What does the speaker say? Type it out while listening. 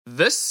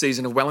This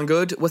season of Well and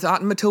Good with Art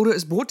and Matilda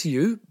is brought to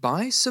you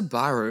by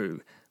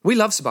Subaru. We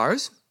love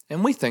Subarus,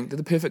 and we think they're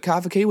the perfect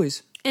car for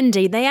Kiwis.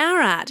 Indeed they are,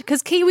 Art,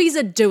 because Kiwis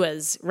are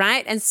doers,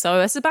 right? And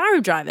so are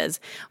Subaru drivers.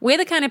 We're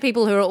the kind of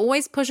people who are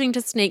always pushing to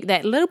sneak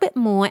that little bit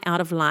more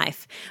out of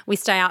life. We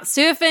stay out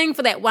surfing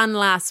for that one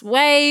last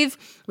wave,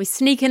 we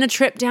sneak in a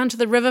trip down to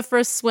the river for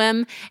a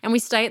swim, and we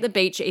stay at the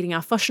beach eating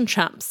our fish and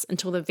chips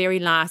until the very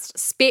last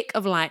speck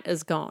of light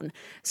is gone.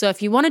 So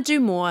if you want to do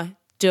more,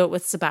 do it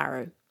with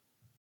Subaru.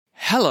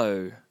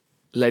 Hello,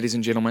 ladies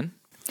and gentlemen.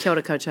 Kia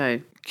ora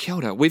koutou. Kia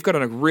ora. We've got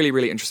a really,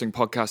 really interesting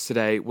podcast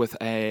today with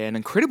an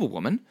incredible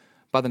woman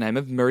by the name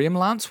of Miriam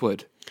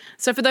Lancewood.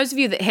 So for those of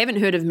you that haven't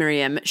heard of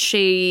Miriam,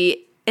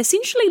 she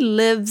essentially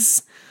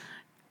lives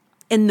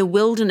in the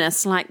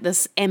wilderness like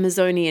this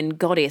Amazonian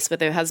goddess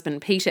with her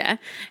husband Peter,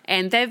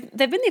 and they've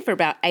been there for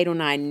about 8 or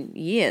 9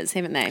 years,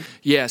 haven't they?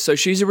 Yeah, so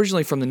she's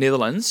originally from the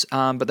Netherlands,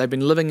 but they've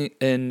been living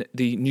in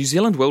the New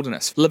Zealand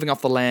wilderness, living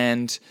off the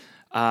land,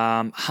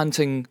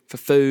 hunting for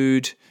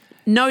food.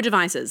 No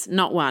devices,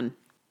 not one.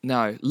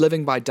 No,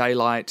 living by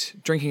daylight,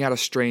 drinking out of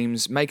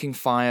streams, making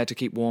fire to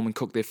keep warm and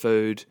cook their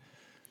food.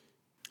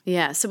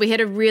 Yeah, so we had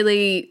a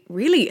really,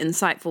 really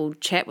insightful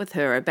chat with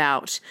her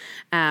about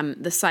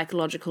the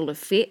psychological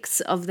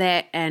effects of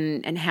that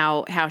and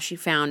how she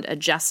found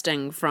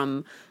adjusting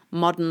from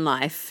modern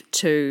life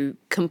to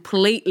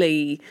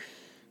completely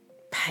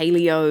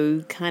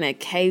paleo kind of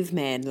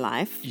caveman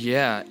life.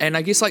 Yeah, and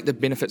I guess like the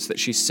benefits that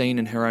she's seen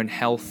in her own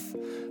health,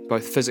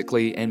 both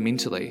physically and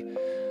mentally,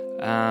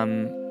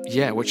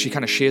 which she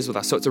kind of shares with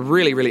us. So it's a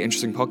really, really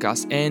interesting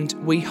podcast, and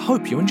we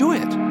hope you enjoy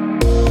it.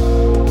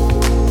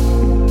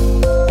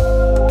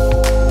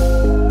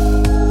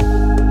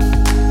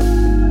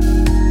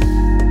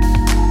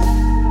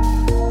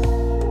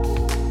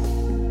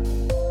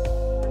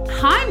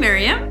 Hi,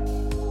 Miriam.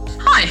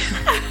 Hi.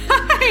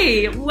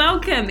 Hi,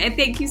 welcome, and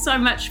thank you so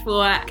much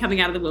for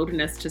coming out of the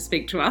wilderness to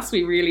speak to us.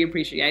 We really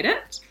appreciate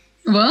it.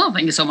 Well,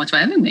 thank you so much for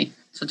having me.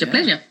 Such a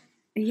pleasure.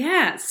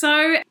 Yeah,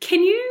 so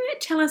can you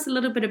tell us a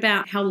little bit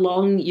about how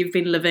long you've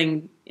been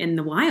living in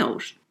the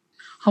wild?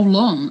 How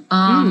long?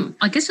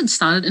 I guess it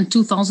started in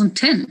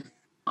 2010.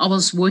 I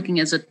was working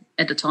at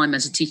the time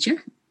as a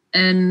teacher,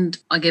 and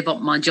I gave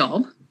up my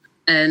job,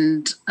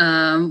 and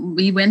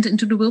we went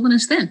into the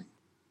wilderness then.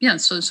 Yeah,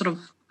 so sort of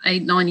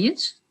 8-9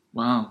 years.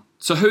 Wow.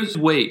 So who's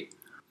we?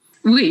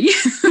 We,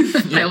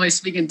 I always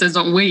speak in terms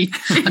of we,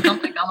 I can't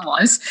think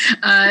otherwise,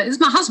 it's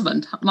my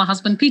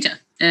husband Peter.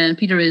 And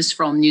Peter is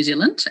from New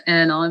Zealand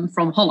and I'm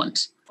from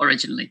Holland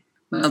originally.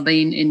 I've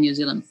been in New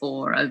Zealand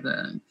for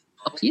over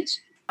 12 years.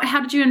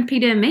 How did you and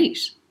Peter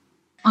meet?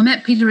 I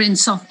met Peter in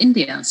South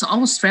India. So I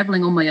was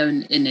traveling on my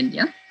own in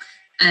India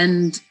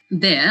and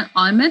there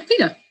I met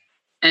Peter.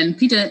 And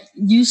Peter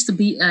used to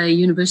be a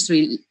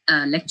university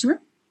lecturer.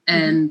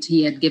 And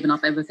he had given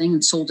up everything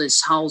and sold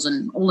his house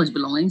and all his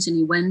belongings. And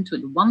he went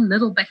with one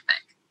little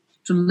backpack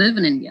to live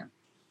in India.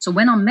 So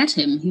when I met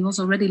him, he was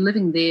already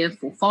living there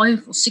for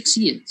 5 or 6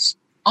 years.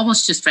 I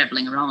was just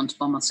traveling around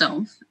by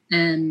myself.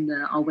 And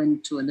I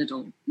went to a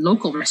little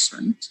local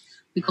restaurant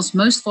because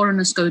most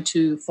foreigners go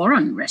to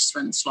foreign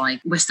restaurants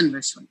like Western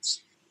restaurants.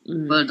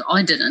 But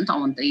I didn't. I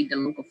wanted to eat the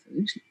local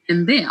food.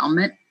 And there I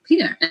met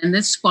Peter. And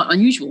that's quite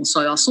unusual.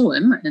 So I saw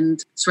him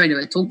and straight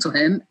away talked to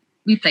him.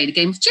 We played a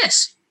game of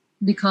chess,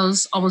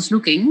 because I was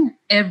looking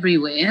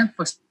everywhere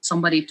for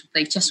somebody to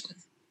play chess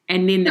with.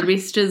 And then the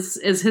rest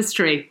is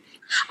history.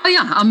 Oh,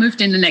 yeah, I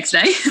moved in the next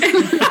day.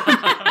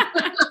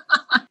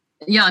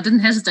 Yeah, I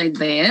didn't hesitate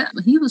there.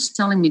 He was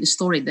telling me the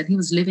story that he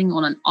was living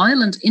on an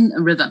island in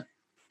a river,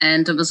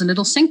 and there was a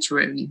little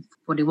sanctuary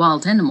for the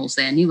wild animals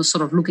there, and he was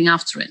sort of looking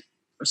after it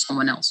for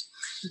someone else.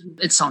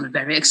 It sounded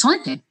very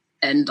exciting.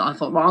 And I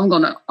thought, well, I'm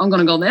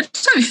gonna go there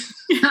too.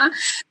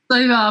 So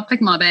I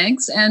picked my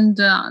bags and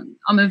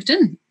I moved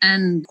in.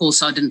 And of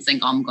course, I didn't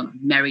think I'm gonna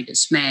marry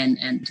this man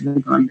and we're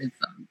gonna live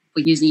for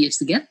years and years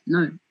together.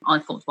 No, I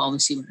thought, well, we'll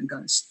see where it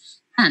goes.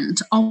 And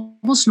I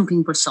was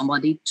looking for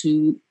somebody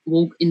to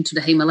walk into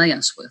the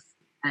Himalayas with,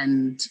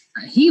 and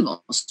he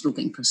was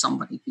looking for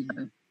somebody.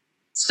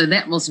 So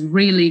that was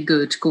really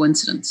good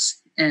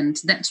coincidence.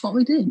 And that's what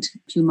we did.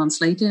 A few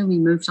months later, we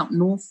moved up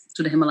north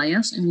to the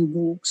Himalayas and we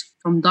walked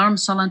from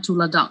Dharamsala to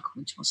Ladakh,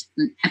 which was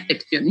an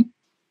epic journey.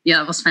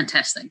 Yeah, it was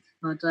fantastic.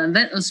 But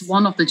that was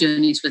one of the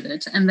journeys with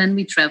it. And then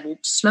we traveled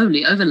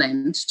slowly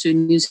overland to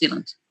New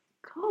Zealand.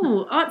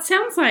 Cool. Oh, it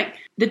sounds like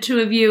the two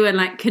of you are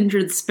like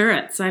kindred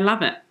spirits. I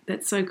love it.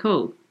 That's so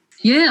cool.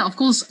 Yeah, of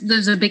course,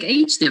 there's a big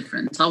age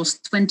difference. I was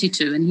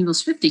 22 and he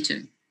was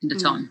 52 at the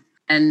time.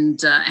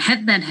 And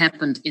had that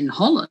happened in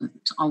Holland,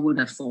 I would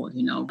have thought,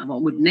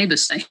 what would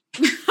neighbors say?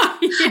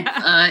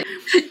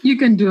 You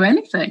can do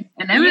anything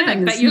and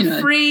everything. But you're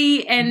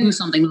free and do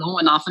something long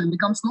enough and it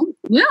becomes normal.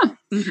 Yeah,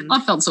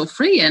 I felt so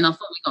free and I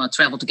thought we're going to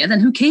travel together.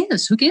 And who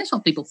cares? Who cares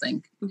what people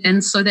think?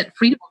 And so that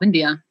freedom of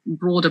India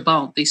brought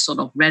about these sort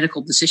of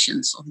radical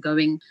decisions of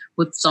going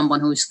with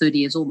someone who is 30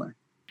 years older.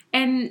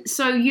 And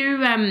so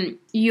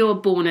you're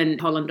born in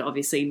Holland,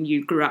 obviously, and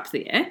you grew up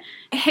there.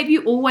 Have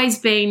you always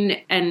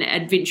been an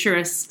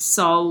adventurous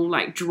soul,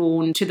 like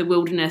drawn to the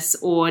wilderness,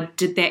 or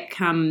did that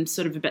come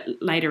sort of a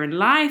bit later in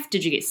life?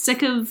 Did you get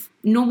sick of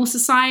normal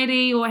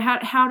society, or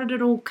how did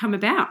it all come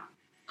about?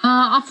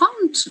 I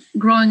found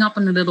growing up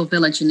in a little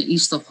village in the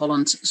east of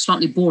Holland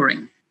slightly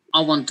boring.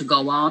 I wanted to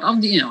go out.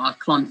 I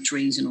climbed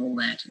trees and all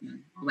that.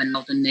 I went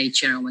out in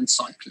nature. I went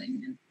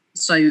cycling. And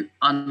so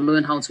I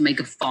learned how to make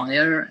a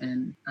fire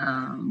and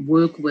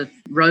work with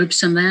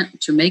ropes and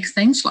that to make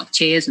things like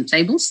chairs and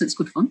tables. That's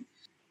good fun.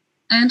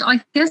 And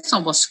I guess I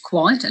was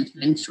quite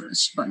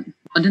adventurous, but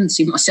I didn't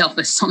see myself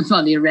as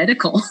somebody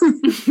radical.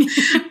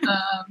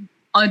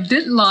 I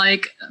did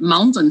like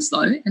mountains,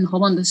 though, and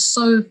Holland is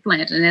so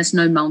flat and has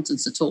no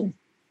mountains at all.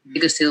 The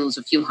biggest hill is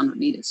a few hundred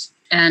meters.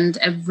 And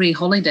every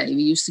holiday,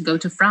 we used to go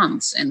to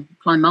France and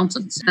climb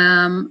mountains.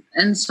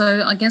 And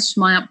so I guess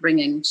my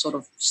upbringing sort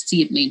of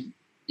steered me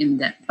in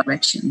that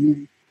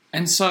direction.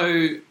 And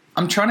so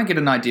I'm trying to get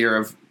an idea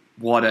of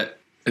what it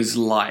is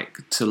like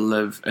to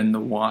live in the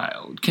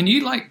wild. Can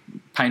you,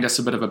 paint us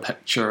a bit of a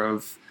picture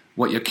of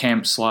what your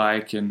camp's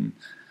like and...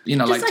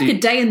 Just a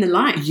day in the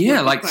life.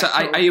 Yeah, so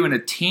cool. Are you in a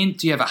tent?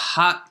 Do you have a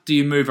hut? Do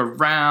you move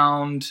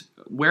around?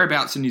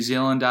 Whereabouts in New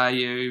Zealand are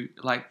you?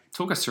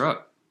 Talk us through it.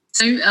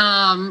 So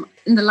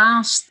in the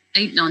last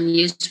 8-9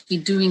 years, we've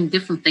been doing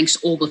different things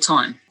all the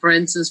time. For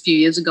instance, a few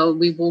years ago,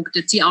 we walked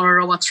the Te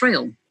Araroa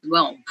Trail.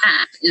 Well,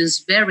 that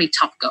is very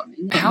tough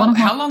going.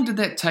 How long did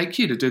that take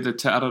you to do the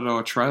Te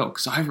Araroa Trail?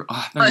 Because I think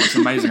it's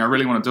amazing. I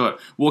really want to do it.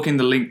 Walking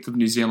the length of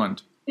New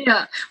Zealand.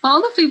 Yeah. Well,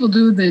 other people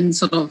do it in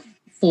sort of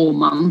 4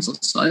 months or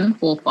so,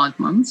 4 or 5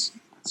 months.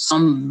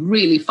 Some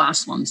really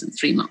fast ones in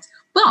 3 months.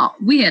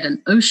 But we had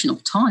an ocean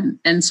of time.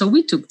 And so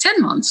we took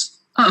 10 months.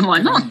 Why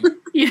not?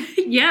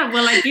 Yeah,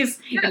 well, I guess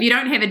if you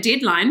don't have a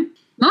deadline.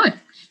 No.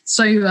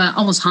 So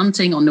I was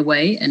hunting on the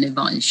way, and if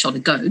I shot a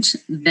goat,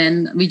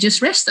 then we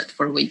just rested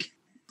for a week.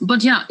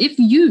 But yeah, if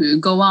you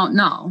go out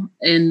now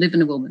and live in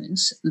the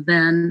wilderness,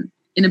 then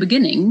in the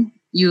beginning,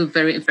 you're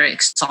very, very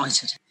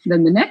excited.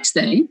 Then the next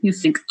day, you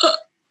think,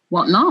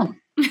 what now?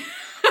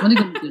 What are you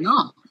going to do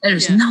now?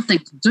 There's nothing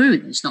to do.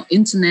 There's no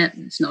internet.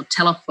 There's no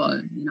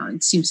telephone.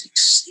 It seems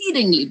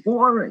exceedingly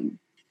boring.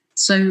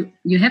 So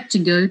you have to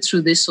go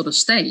through this sort of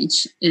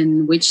stage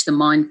in which the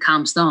mind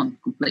calms down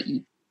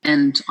completely.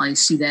 And I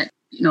see that,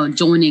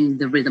 joining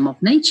the rhythm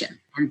of nature.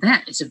 And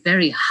that is a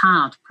very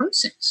hard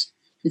process.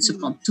 It's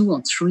about 2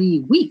 or 3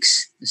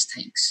 weeks this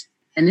takes.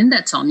 And in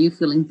that time, you're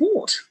feeling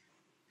bored.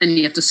 And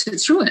you have to sit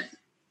through it.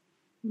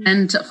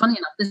 And funny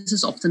enough, this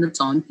is often the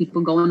time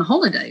people go on a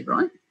holiday,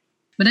 right?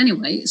 But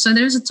anyway, so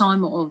there is a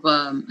time of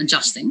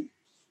adjusting.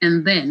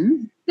 And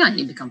then,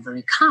 you become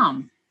very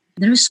calm.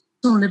 There is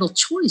so little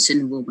choice in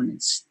the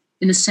wilderness,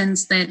 in the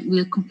sense that we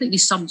are completely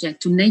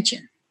subject to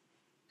nature.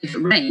 If it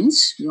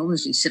rains, we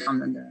obviously sit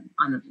under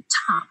the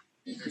tap.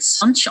 If it's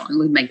sunshine,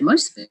 we make the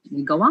most of it.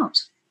 We go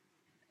out.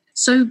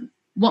 So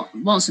what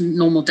does a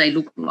normal day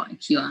look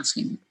like, you're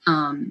asking?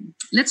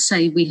 Let's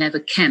say we have a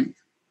camp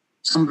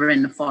somewhere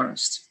in the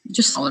forest,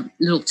 just a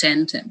little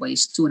tent that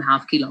weighs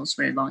 2.5 kilos,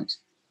 very light.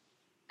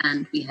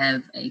 And we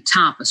have a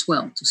tarp as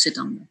well to sit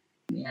under.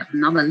 We have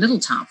another little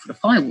tarp for the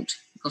firewood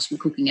because we're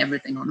cooking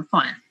everything on a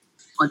fire.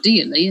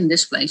 Ideally, in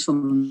this place for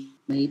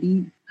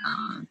maybe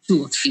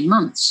 2 or 3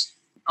 months.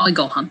 I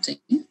go hunting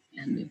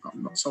and we've got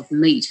lots of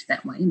meat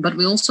that way. But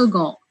we also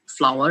got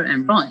flour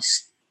and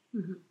rice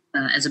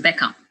as a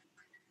backup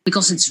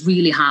because it's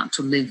really hard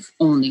to live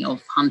only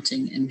off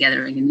hunting and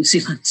gathering in New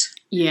Zealand.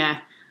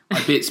 Yeah. I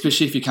bet,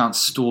 especially if you can't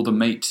store the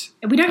meat.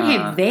 We don't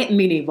have that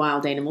many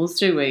wild animals,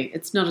 do we?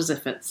 It's not as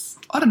if it's...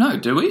 I don't know,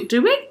 do we?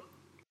 Do we?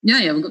 Yeah,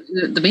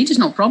 the meat is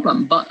no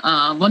problem, but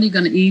what are you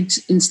going to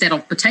eat instead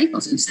of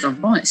potatoes, instead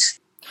of rice?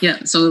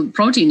 Yeah, so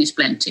protein is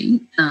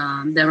plenty.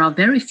 There are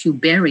very few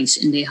berries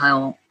in the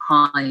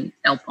high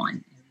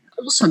alpine.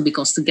 Also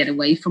because to get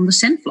away from the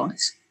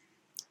sandflies.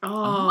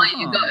 Oh. Where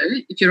you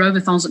go, if you're over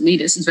 1,000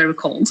 meters, it's very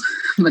cold,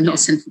 but not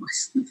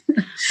sandflies.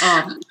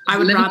 I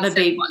would rather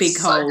be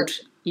cold,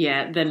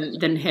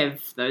 than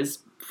have those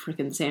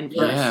freaking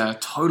sandflies. Yeah,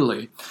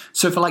 totally.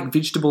 So for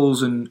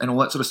vegetables and all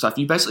that sort of stuff,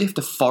 you basically have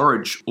to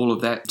forage all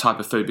of that type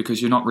of food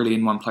because you're not really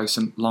in one place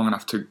long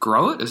enough to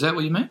grow it. Is that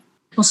what you mean?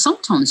 Well,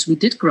 sometimes we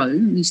did grow.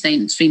 We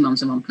stayed 3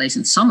 months in one place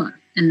in summer,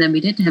 and then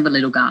we did have a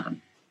little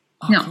garden.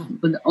 Cool.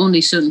 With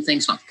only certain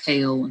things like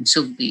kale and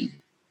silver bean.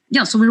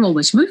 Yeah, so we're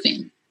always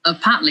moving.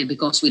 Partly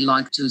because we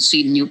like to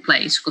see a new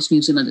place, because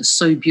New Zealand is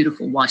so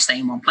beautiful. Why stay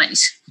in one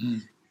place?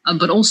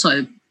 But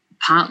also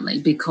partly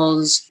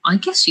because I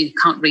guess you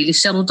can't really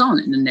settle down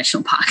in a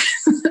national park.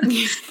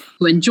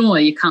 To enjoy,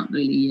 you can't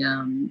really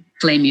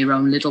claim your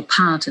own little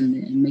part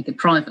and make it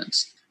private.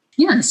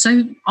 Yeah,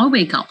 so I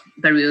wake up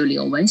very early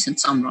always at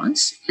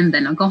sunrise, and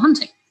then I go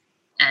hunting.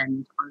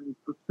 And I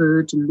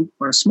prefer to look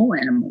for a small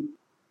animal.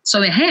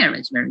 So a hare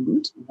is very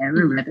good, a hare,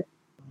 a rabbit,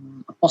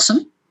 a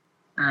possum.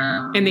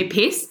 And they're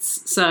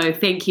pests, so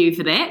thank you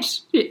for that.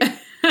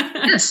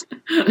 Yes,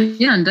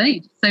 yeah,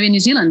 indeed. So in New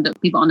Zealand,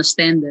 people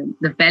understand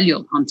the value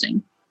of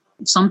hunting.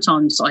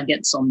 Sometimes I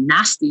get some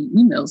nasty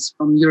emails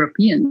from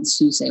Europeans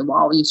who say,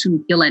 wow, you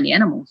shouldn't kill any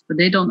animals, but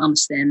they don't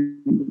understand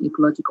the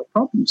ecological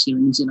problems here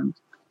in New Zealand.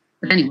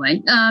 But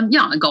anyway,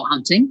 I go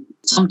hunting.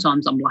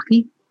 Sometimes I'm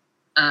lucky.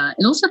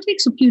 It also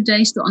takes a few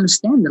days to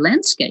understand the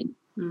landscape.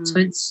 So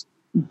it's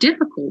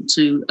difficult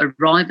to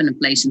arrive in a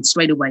place and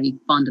straight away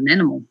find an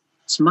animal.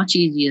 It's much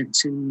easier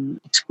to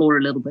explore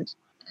a little bit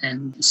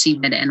and see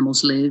where the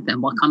animals live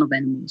and what kind of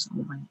animals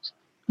are around.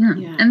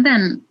 Yeah. And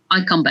then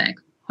I come back,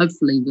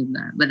 hopefully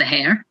with a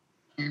hare.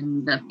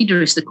 And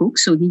Peter is the cook,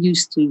 so he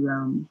used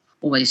to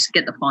always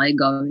get the fire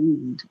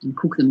going and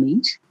cook the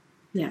meat.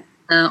 Yeah.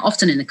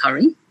 Often in a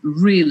curry,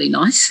 really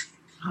nice.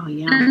 Oh,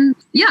 yeah.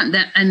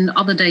 And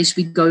other days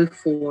we go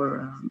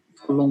for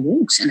long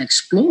walks and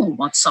explore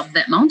what's up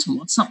that mountain,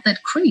 what's up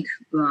that creek.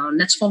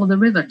 Let's follow the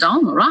river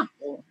down or up.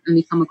 And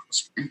we come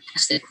across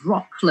fantastic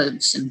rock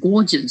cliffs and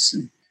gorges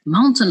and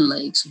mountain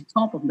lakes on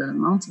top of the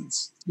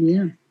mountains.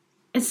 Yeah.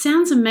 It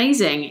sounds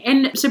amazing.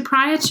 And so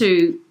prior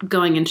to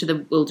going into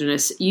the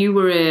wilderness, you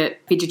were a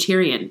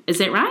vegetarian. Is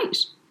that right?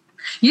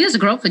 Yes, I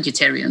grew up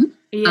vegetarian.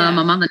 Yeah.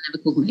 My mother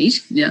never cooked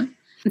meat. Yeah.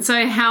 And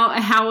so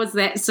how was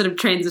that sort of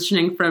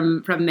transitioning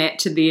from that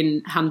to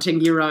then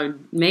hunting your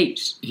own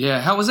meat? Yeah,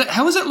 how was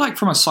it like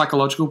from a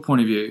psychological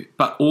point of view,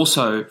 but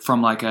also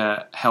from like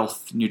a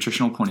health,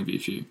 nutritional point of view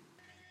for you?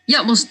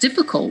 Yeah, it was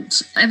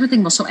difficult.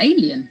 Everything was so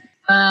alien.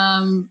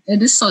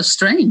 It is so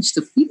strange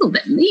to feel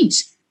that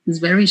meat. It's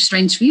a very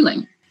strange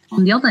feeling.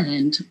 On the other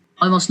hand,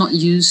 I was not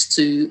used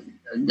to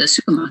the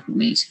supermarket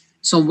meat.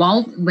 So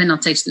when I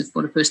tasted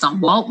for the first time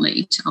wild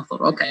meat, I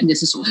thought, okay,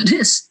 this is what it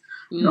is,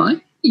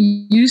 right?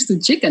 Used to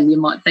chicken, you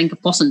might think a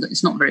possum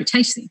is not very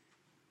tasty.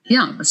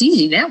 Yeah, it's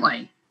easy that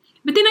way.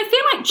 But then I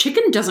feel like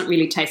chicken doesn't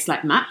really taste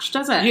like much,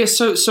 does it? Yeah,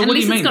 so what do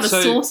you mean? It's got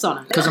a sauce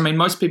on it. Because, I mean,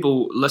 most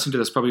people listening to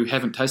this probably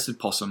haven't tasted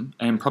possum,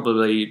 and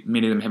probably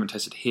many of them haven't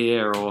tasted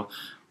hare or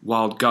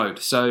wild goat.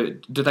 So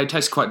do they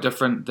taste quite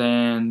different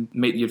than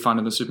meat you'd find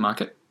in the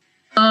supermarket?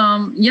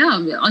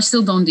 I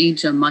still don't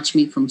eat much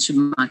meat from the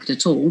supermarket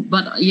at all.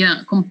 But,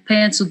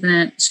 compared to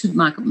that,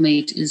 supermarket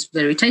meat is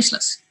very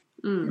tasteless.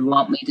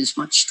 Wild meat is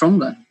much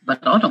stronger, but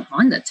I don't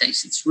mind that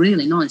taste. It's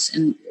really nice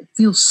and it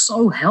feels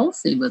so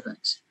healthy with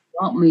it.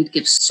 Wild meat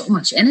gives so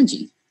much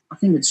energy. I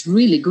think it's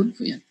really good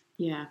for you.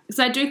 Yeah,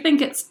 so I do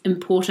think it's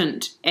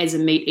important as a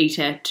meat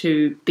eater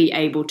to be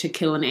able to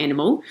kill an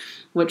animal,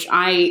 which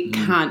I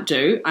can't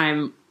do.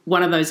 I'm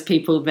one of those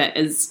people that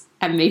is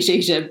a meat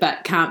eater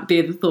but can't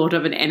bear the thought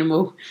of an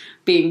animal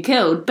being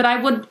killed. But I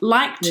would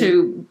like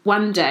to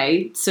one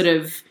day sort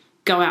of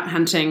go out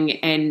hunting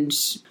and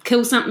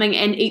kill something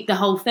and eat the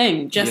whole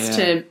thing just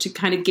to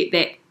kind of get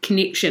that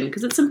connection,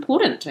 because it's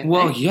important.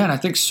 Well, yeah, and I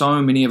think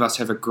so many of us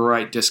have a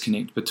great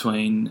disconnect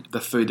between the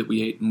food that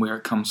we eat and where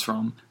it comes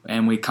from,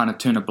 and we kind of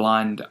turn a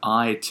blind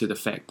eye to the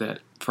fact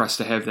that for us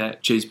to have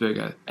that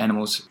cheeseburger,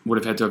 animals would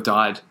have had to have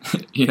died,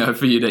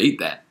 for you to eat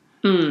that.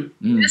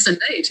 Yes,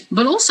 indeed.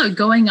 But also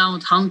going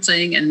out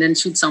hunting and then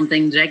shoot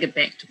something, drag it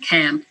back to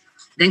camp,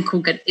 then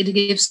cook it, it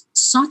gives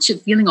such a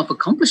feeling of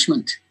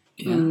accomplishment.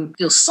 Yeah. You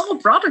feel so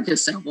proud of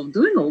yourself of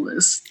doing all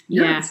this.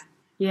 Yes.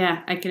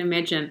 Yeah, I can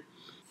imagine.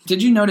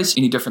 Did you notice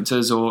any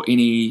differences or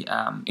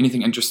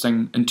anything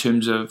interesting in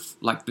terms of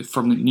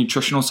from the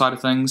nutritional side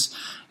of things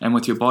and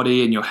with your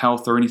body and your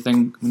health or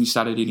anything when you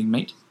started eating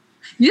meat?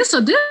 Yes,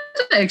 I did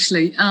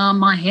actually.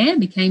 My hair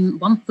became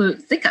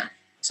 1/3 thicker.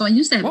 So I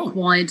used to have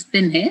quite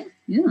thin hair.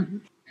 Yeah.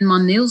 And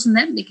my nails and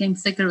that became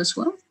thicker as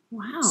well.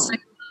 Wow. So,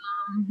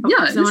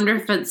 I wonder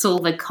if it's all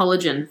the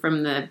collagen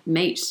from the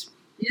meat.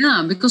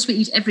 Yeah, because we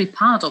eat every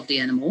part of the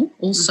animal.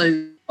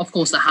 Also, of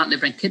course, the heart,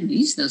 liver, and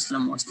kidneys. Those are the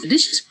most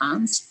delicious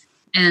parts.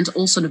 And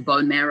also the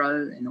bone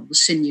marrow and all the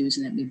sinews,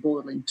 and that we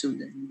boil into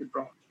the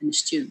broth and the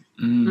stew.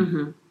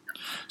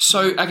 So,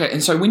 okay,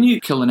 and so when you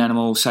kill an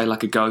animal, say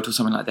like a goat or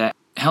something like that,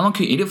 how long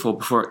can you eat it for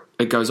before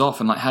it goes off?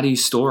 And how do you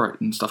store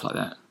it and stuff like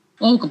that?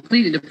 Well,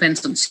 completely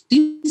depends on the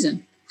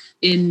season.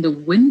 In the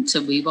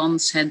winter, we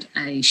once had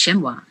a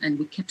chamois, and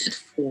we kept it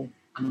for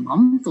a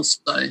month or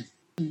so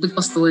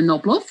because there were no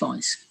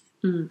blowflies.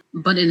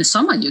 But in the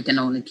summer, you can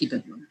only keep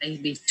it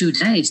maybe 2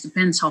 days.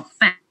 Depends how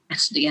fat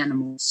the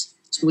animal is.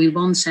 So we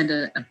once had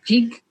a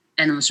pig,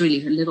 and it was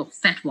really a little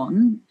fat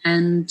one.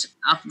 And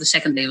after the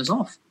second day, it was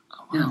off.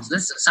 Oh, wow. So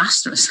that's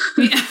disastrous.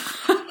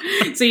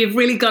 So you've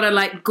really got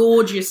to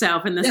gorge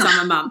yourself in the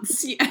summer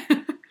months.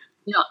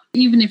 Yeah.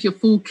 Even if you're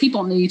full, keep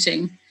on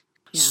eating.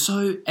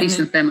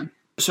 Yeah.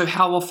 So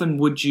how often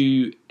would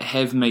you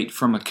have meat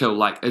from a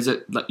kill? Is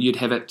it you'd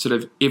have it sort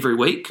of every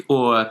week,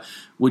 or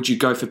would you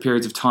go for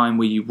periods of time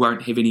where you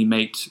won't have any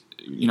meat,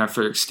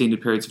 for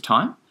extended periods of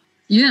time?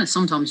 Yeah,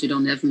 sometimes you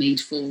don't have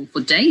meat for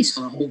days,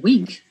 for a whole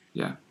week.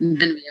 Yeah. And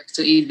then we have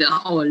to eat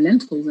our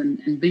lentils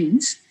and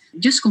beans.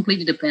 It just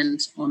completely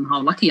depends on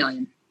how lucky I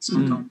am.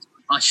 Sometimes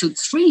I shoot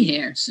 3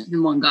 hares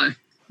in one go.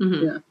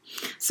 Mm-hmm. Yeah.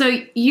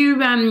 So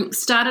you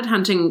started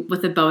hunting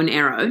with a bow and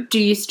arrow. Do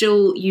you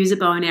still use a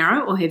bow and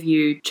arrow, or have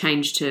you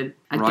changed to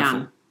a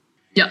gun?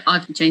 Yeah,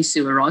 I've changed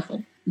to a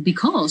rifle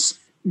because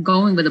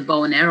going with a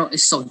bow and arrow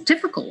is so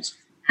difficult,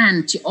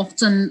 and you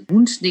often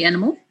wound the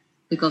animal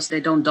because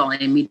they don't die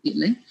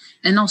immediately.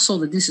 And I saw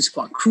that this is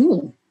quite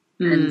cruel.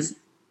 And,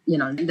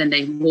 then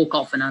they walk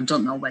off and I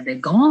don't know where they're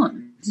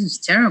gone. This is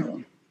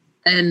terrible.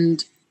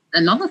 And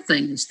another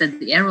thing is that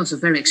the arrows are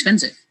very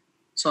expensive.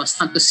 So I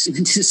start to see that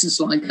this is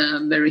like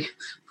very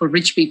for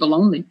rich people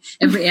only.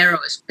 Every arrow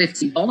is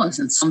 $50,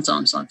 and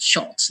sometimes I've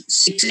shot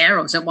 6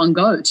 arrows at one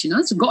go.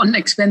 It's got an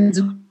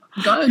expensive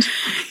goat.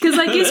 Because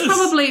I guess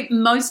probably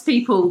most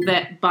people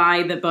that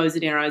buy the bows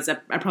and arrows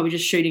are probably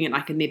just shooting it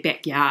like in their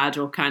backyard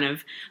or kind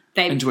of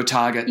into a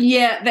target.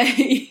 Yeah,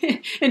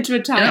 into a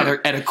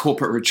target. At a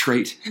corporate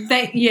retreat.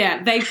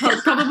 They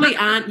probably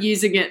aren't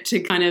using it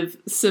to kind of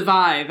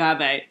survive, are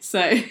they?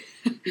 So.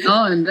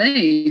 Oh,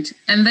 indeed.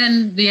 And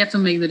then we have to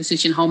make the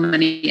decision, how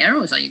many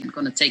arrows are you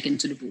going to take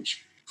into the bush?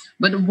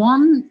 But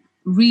one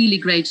really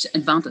great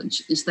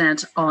advantage is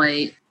that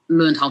I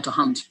learned how to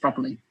hunt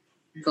properly.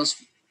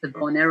 Because with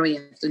bow and arrow, you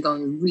have to go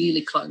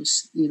really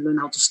close. You learn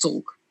how to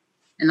stalk.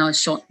 And I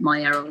shot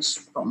my arrows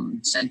from,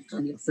 say,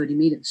 20 or 30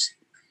 meters.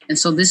 And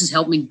so this has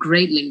helped me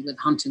greatly with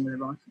hunting with a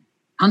rifle.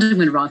 Hunting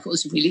with a rifle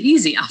is really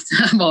easy after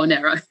a bow and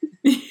arrow.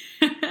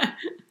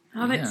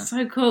 Oh, that's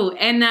so cool.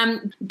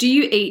 And do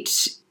you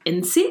eat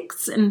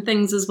insects and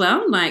things as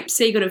well? Like,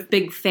 say you got a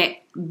big fat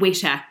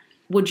weta,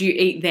 would you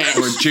eat that?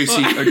 Or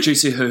a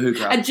juicy hoo-hoo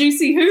grub. A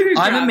juicy hoo-hoo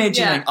grub.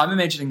 I'm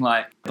imagining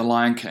like The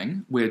Lion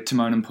King, where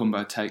Timon and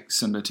Pumbaa take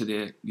Simba to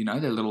their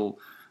little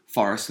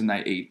forest and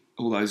they eat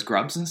all those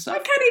grubs and stuff. I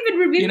can't even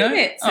remember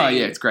that scene. Oh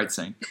yeah, it's a great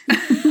scene.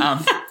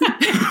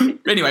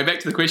 Anyway, back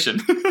to the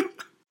question.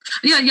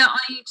 I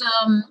eat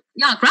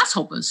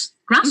grasshoppers.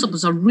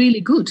 Grasshoppers are really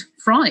good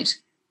fried.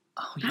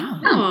 Oh yeah.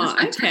 Oh,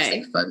 that's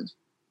fantastic food.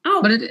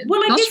 Oh, but it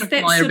I does guess that's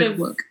require sort a bit of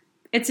work.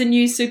 It's a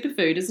new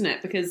superfood, isn't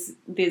it? Because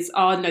there's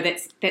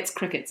that's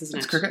crickets, isn't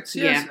it? It's crickets.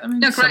 Yeah. I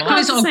mean,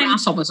 Crickets or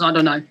grasshoppers. I I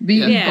don't know.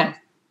 Yeah.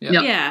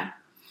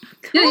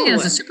 Cool. Yeah,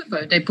 it's a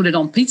superfood. They put it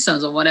on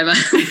pizzas or whatever.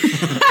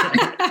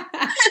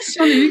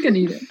 Surely you can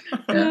eat it.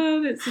 Yeah.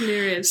 Oh, that's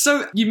hilarious.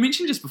 So you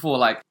mentioned just before,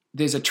 like,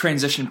 there's a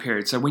transition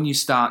period. So when you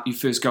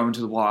first go into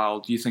the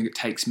wild, you think it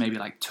takes maybe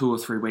like 2 or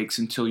 3 weeks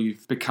until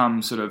you've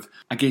become sort of,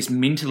 I guess,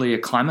 mentally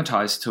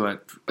acclimatized to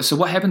it. So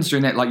what happens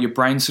during that? Like your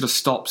brain sort of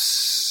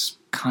stops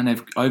kind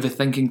of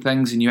overthinking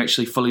things and you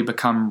actually fully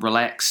become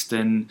relaxed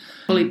and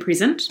fully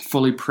present?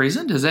 Fully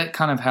present? Is that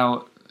kind of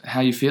how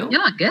you feel?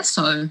 Yeah, I guess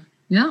so.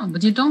 Yeah,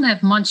 but you don't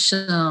have much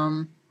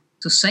to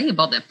say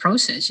about that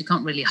process. You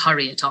can't really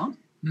hurry it up.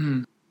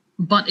 Mm.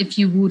 But if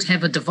you would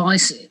have a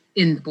device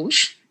in the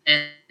bush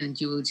and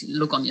you would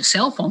look on your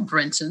cell phone, for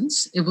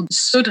instance, it would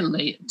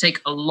certainly take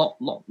a lot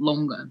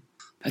longer.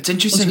 It's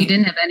interesting. Because we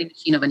didn't have any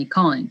machine of any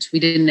kind. We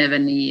didn't have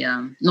any,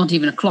 not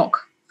even a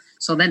clock.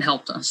 So that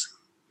helped us.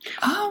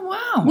 Oh,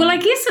 wow. Well, I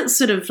guess it's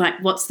sort of like,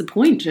 what's the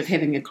point of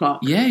having a clock?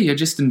 Yeah, you're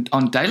just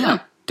on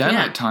daylight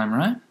time,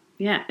 right?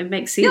 Yeah, it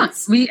makes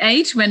sense. Yeah, we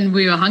ate when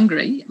we were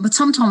hungry, but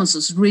sometimes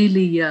it's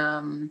really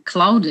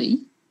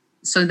cloudy.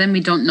 So then we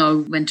don't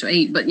know when to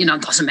eat. But,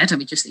 it doesn't matter.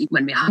 We just eat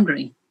when we're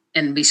hungry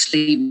and we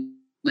sleep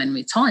when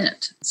we're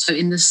tired. So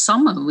in the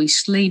summer, we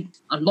sleep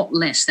a lot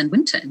less than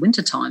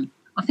winter time.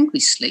 I think we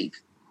sleep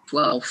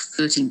 12,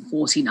 13,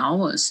 14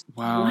 hours.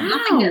 Wow.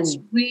 I think that's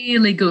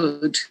really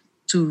good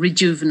to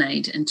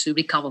rejuvenate and to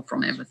recover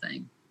from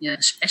everything. Yeah,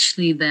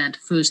 especially that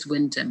first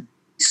winter.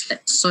 We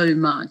slept so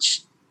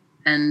much.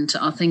 And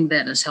I think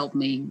that has helped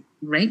me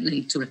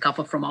greatly to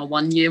recover from our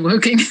 1 year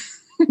working.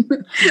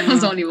 It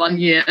was only 1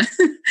 year.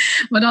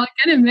 But I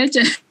can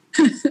imagine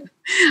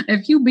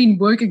if you've been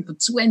working for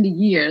 20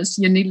 years,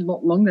 you need a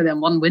lot longer than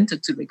one winter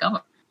to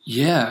recover.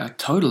 Yeah,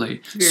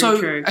 totally. Very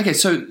true. Okay,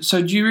 so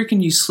do you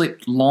reckon you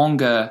slept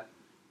longer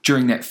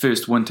during that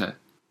first winter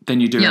than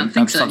you do in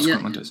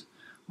subsequent winters?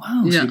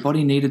 Wow, so your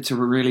body needed to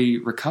really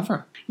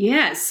recover.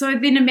 Yeah, so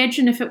then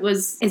imagine if it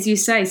was, as you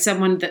say,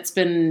 someone that's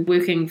been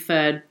working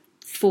for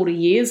 40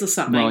 years or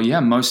something. Well,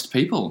 yeah, most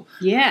people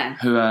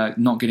who are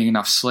not getting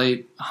enough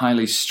sleep,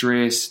 highly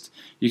stressed.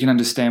 You can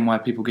understand why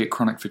people get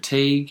chronic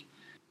fatigue.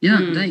 Yeah,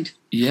 indeed.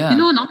 Yeah.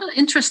 Another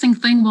interesting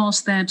thing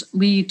was that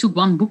we took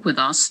one book with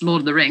us,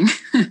 Lord of the Ring.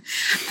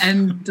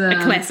 And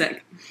a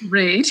classic.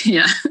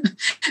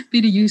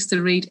 Peter used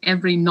to read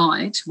every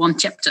night one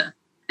chapter.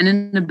 And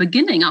in the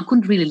beginning, I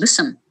couldn't really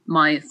listen.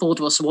 My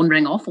thought was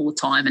wandering off all the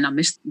time and I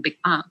missed big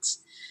parts.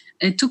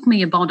 It took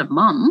me about a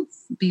month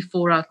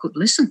before I could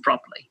listen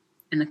properly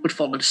and I could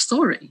follow the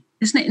story.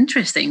 Isn't it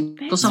interesting?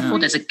 Because I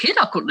thought as a kid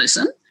I could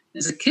listen.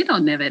 As a kid, I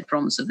never had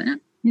problems with that.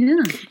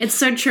 Yeah. It's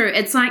so true.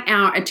 It's like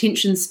our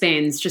attention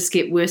spans just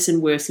get worse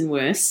and worse and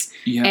worse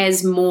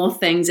as more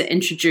things are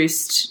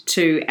introduced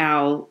to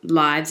our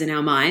lives and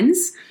our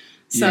minds.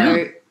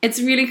 So it's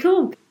really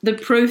cool. The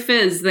proof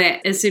is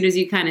that as soon as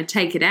you kind of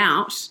take it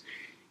out,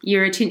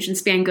 your attention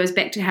span goes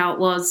back to how it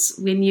was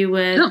when you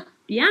were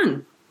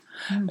young.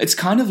 It's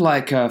kind of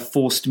like a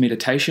forced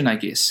meditation, I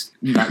guess.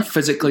 Like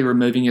physically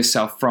removing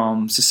yourself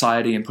from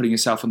society and putting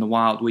yourself in the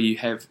wild where you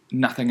have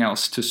nothing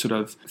else to sort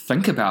of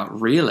think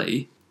about,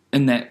 really.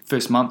 In that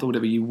first month or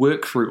whatever, you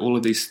work through all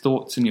of these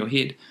thoughts in your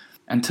head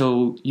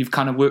until you've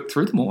kind of worked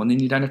through them all and then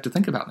you don't have to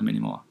think about them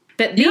anymore.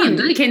 But Yeah, then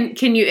indeed.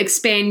 can you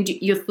expand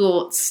your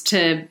thoughts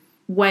to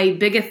way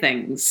bigger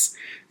things?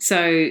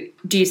 So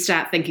do you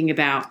start thinking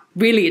about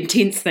really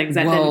intense things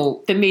like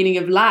Well, the meaning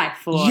of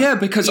life? Or, Yeah,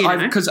 because you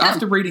know?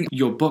 after reading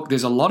your book,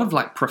 there's a lot of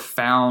like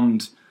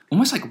profound,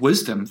 almost like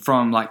wisdom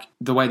from like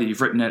the way that you've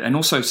written it, and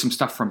also some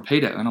stuff from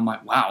Peter. And I'm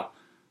like, wow,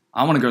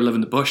 I want to go live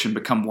in the bush and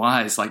become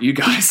wise like you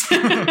guys.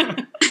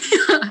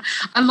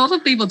 A lot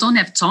of people don't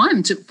have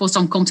time for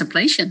some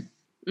contemplation.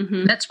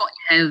 Mm-hmm. That's what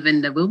you have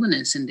in the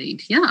wilderness,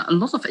 indeed. Yeah, a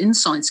lot of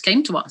insights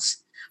came to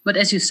us. But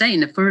as you say, in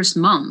the first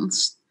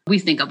months, we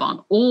think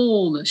about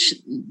all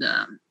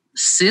the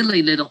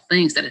silly little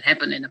things that had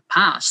happened in the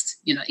past,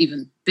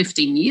 even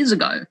 15 years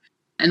ago.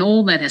 And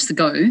all that has to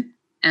go.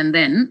 And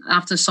then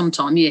after some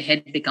time, your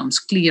head becomes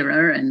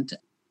clearer and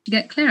you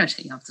get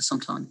clarity after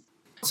some time.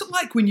 What's it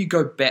like when you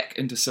go back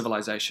into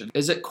civilization?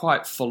 Is it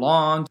quite full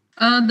on?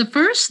 The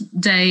first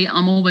day,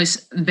 I'm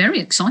always very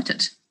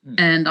excited.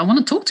 And I want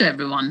to talk to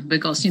everyone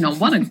because,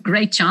 what a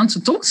great chance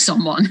to talk to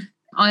someone.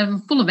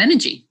 I'm full of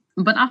energy.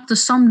 But after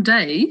some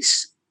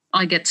days,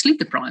 I get sleep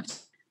deprived.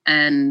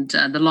 And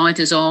the light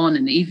is on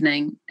in the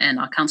evening and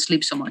I can't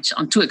sleep so much.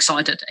 I'm too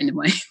excited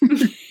anyway.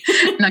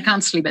 And I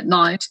can't sleep at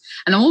night.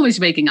 And I'm always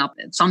waking up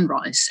at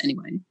sunrise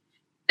anyway.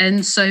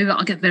 And so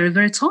I get very,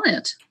 very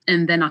tired.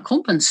 And then I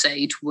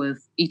compensate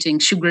with eating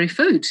sugary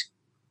food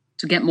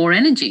to get more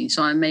energy.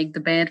 So I make the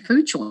bad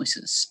food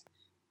choices.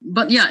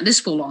 But yeah, it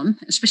is full on,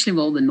 especially with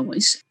all the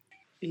noise.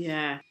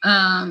 Yeah.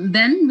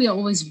 Then we are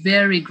always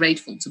very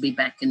grateful to be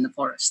back in the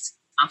forest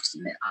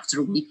after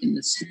a week in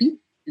the city.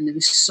 And we're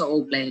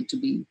so glad to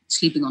be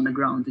sleeping on the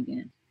ground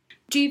again.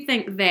 Do you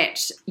think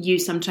that you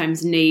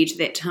sometimes need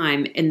that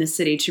time in the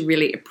city to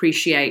really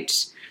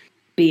appreciate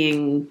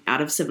being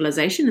out of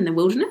civilization in the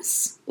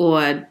wilderness?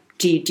 Or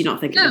do you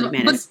not think it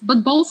really matters?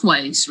 But both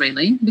ways,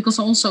 really, because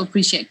I also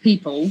appreciate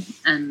people.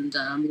 And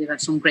we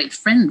have some great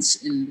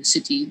friends in the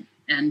city.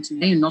 And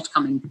they're not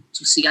coming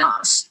to see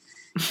us,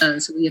 so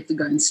we have to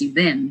go and see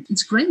them.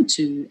 It's great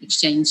to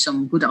exchange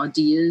some good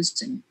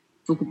ideas and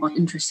talk about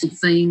interesting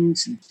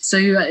things. So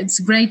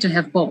it's great to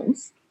have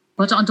both,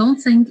 but I don't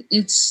think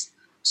it's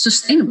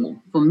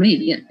sustainable, for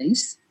me at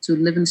least, to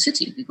live in the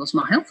city because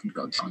my health would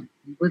go down.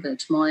 And with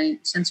it, my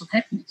sense of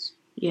happiness.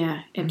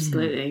 Yeah,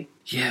 absolutely.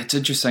 Yeah, it's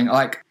interesting.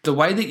 Like the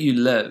way that you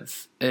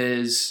live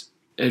is,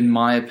 in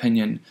my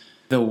opinion,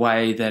 the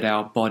way that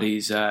our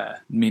bodies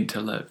are meant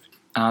to live.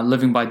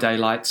 Living by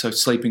daylight, so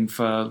sleeping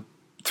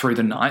through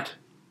the night,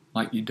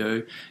 like you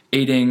do,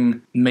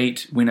 eating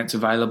meat when it's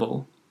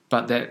available,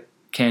 but that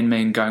can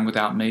mean going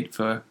without meat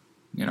for,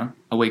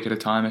 a week at a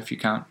time if you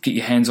can't get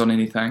your hands on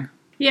anything.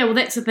 Yeah, well,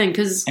 that's the thing,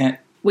 because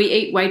we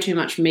eat way too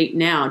much meat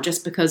now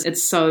just because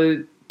it's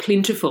so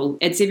plentiful.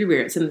 It's everywhere.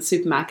 It's in the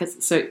supermarkets.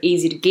 It's so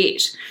easy to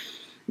get.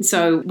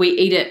 So we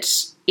eat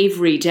it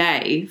every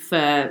day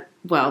for,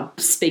 well,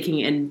 speaking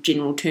in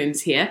general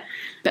terms here,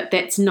 but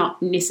that's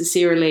not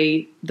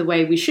necessarily the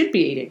way we should be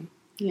eating.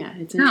 Yeah,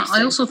 it's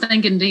interesting. I also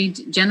think,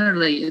 indeed,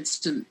 generally it's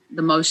the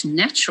most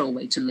natural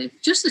way to live.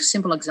 Just a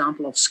simple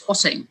example of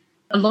squatting.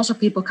 A lot of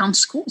people can't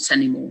squat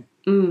anymore.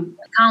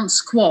 They can't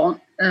squat.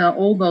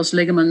 All those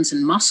ligaments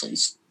and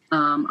muscles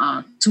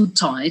are too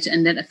tight,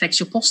 and that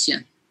affects your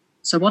posture.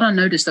 So what I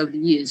noticed over the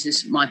years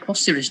is my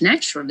posture is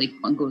naturally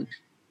quite good,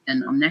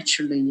 and I'm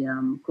naturally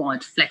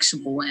quite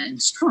flexible and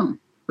strong.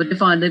 But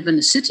if I live in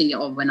a city,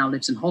 or when I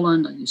lived in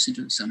Holland, I used to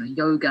do sort of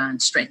yoga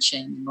and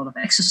stretching and a lot of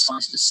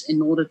exercises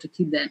in order to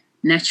keep that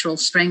natural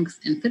strength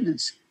and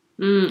fitness.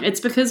 It's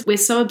because we're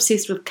so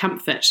obsessed with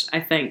comfort, I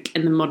think,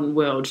 in the modern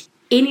world.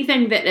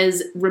 Anything that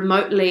is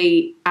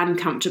remotely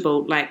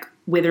uncomfortable, like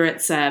whether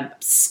it's a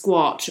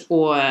squat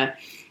or...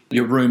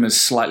 Your room is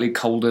slightly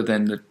colder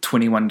than the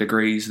 21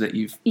 degrees that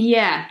you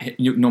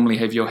normally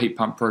have your heat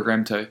pump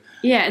program to.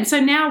 Yeah, and so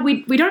now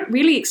we don't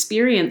really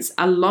experience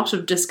a lot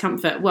of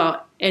discomfort,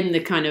 well, in the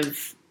kind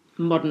of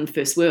modern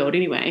first world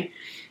anyway.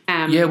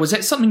 Was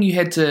that something you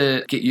had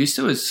to get used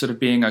to, is sort of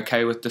being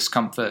okay with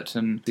discomfort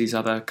and these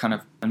other kind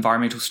of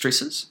environmental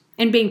stresses?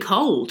 And being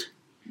cold.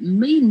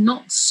 Me,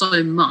 not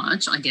so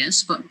much, I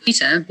guess, but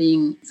Peter,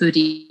 being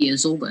 30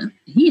 years older,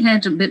 he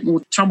had a bit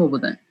more trouble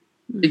with it.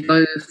 To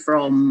go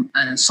from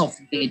a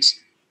soft bed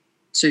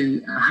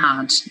to a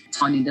hard,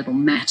 tiny little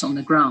mat on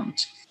the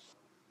ground.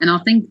 And I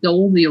think the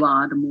older you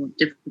are, the more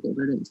difficult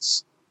it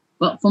is.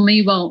 But for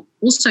me, well,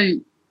 also,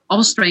 I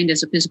was trained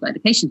as a physical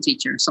education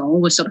teacher, so I'm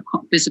always sort of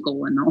quite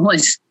physical and I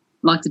always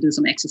like to do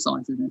some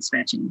exercises and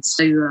stretching.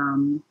 So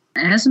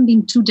it hasn't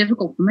been too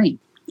difficult for me.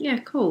 Yeah,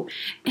 cool.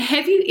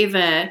 Have you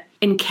ever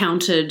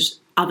encountered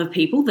other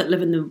people that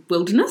live in the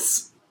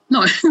wilderness?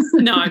 No.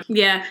 No,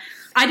 yeah.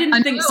 I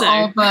didn't think so.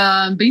 I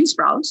know of Bean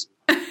Sprouts.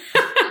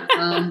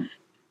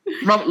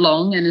 Robert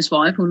Long and his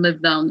wife, who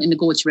live down in the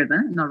Gorge River,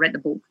 and I read the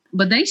book.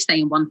 But they stay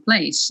in one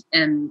place,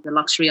 and the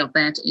luxury of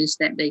that is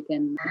that they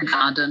can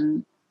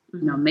garden,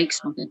 make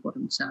something for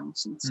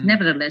themselves. It's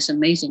nevertheless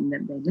amazing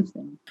that they live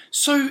there.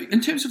 So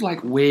in terms of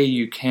like where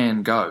you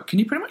can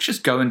you pretty much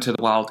just go into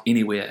the wild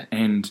anywhere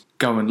and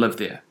go and live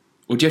there?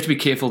 Or do you have to be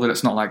careful that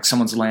it's not like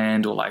someone's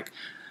land or like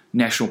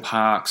national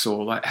parks,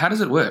 or like how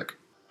does it work?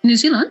 New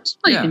Zealand,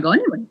 well, Yeah. you can go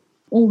anywhere.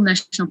 All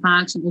national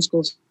parks and all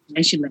sorts of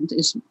Nationland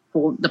is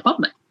for the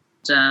public.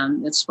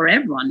 It's for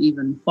everyone,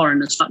 even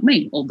foreigners like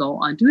me, although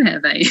I do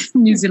have a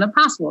New Zealand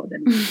passport.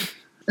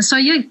 So,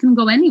 yeah, you can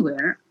go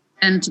anywhere.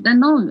 And there are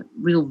no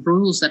real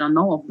rules that I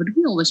know of, but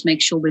we always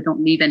make sure we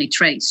don't leave any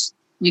trace.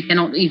 You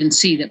cannot even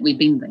see that we've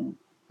been there.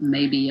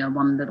 Maybe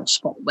one little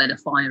spot where the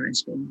fire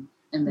has been,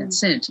 and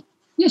that's it.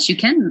 Yes, you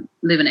can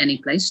live in any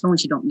place as long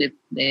as you don't live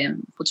there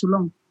for too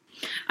long.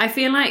 I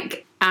feel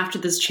like after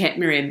this chat,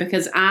 Miriam,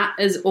 because Art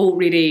is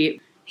already,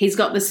 he's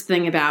got this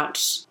thing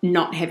about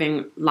not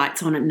having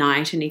lights on at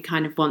night, and he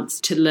kind of wants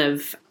to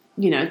live,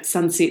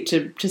 sunset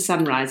to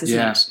sunrise, isn't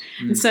it?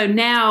 And so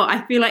now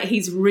I feel like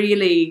he's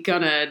really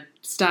going to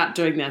start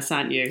doing this,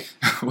 aren't you?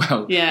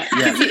 Well, yeah.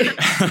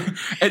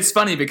 It's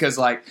funny because,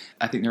 I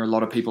think there are a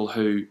lot of people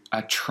who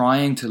are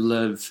trying to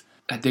live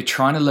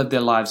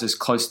their lives as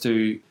close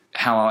to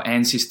how our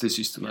ancestors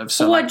used to live.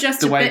 So, or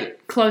just a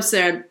bit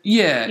closer.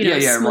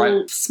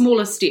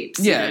 Smaller steps.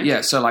 Yeah.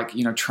 So,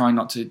 trying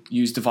not to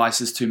use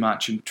devices too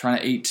much and trying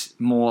to eat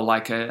more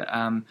like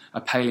a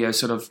paleo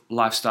sort of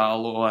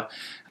lifestyle, or,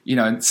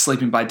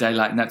 sleeping by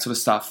daylight and that sort of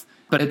stuff.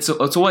 But it's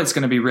always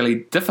going to be really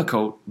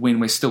difficult when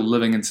we're still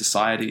living in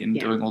society and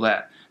doing all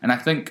that. And I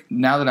think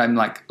now that I'm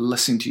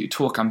listening to you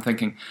talk, I'm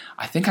thinking,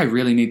 I think I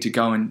really need to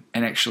go and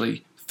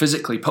actually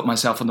physically put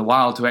myself in the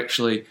wild to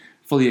actually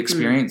fully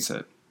experience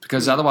it.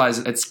 Because otherwise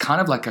it's kind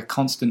of like a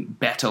constant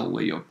battle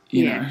where you're,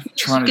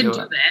 trying to do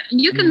it.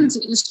 You can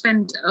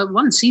spend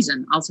one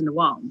season out in the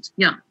wild.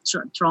 Yeah,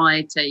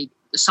 try take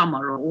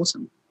summer or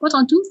autumn. But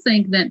I do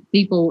think that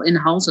people in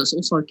houses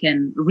also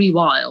can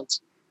rewild,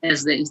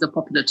 as is the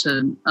popular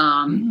term.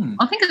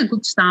 I think a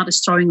good start is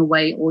throwing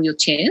away all your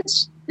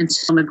chairs and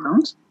sit on the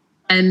ground,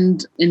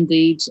 and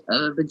indeed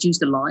reduce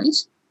the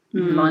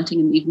lighting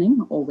in the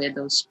evening, or wear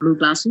those blue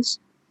glasses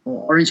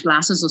or orange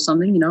glasses or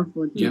something,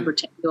 to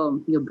protect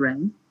your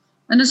brain.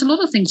 And there's a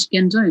lot of things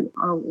you can do.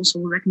 I also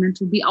recommend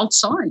to be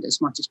outside as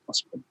much as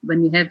possible.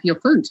 When you have your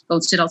food, go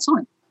and sit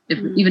outside.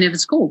 Even if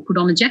it's cold, put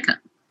on a jacket.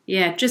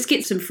 Yeah, just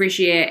get some fresh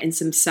air and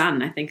some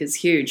sun, I think, is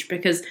huge,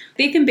 because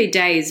there can be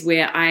days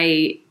where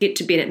I get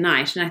to bed at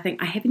night and I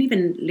think I haven't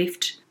even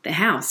left the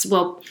house.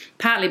 Well,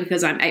 partly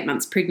because I'm 8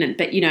 months pregnant,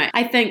 but,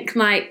 I think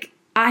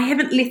I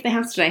haven't left the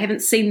house today. I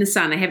haven't seen the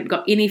sun. I haven't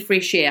got any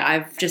fresh air.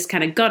 I've just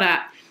kind of got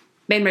up,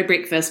 made my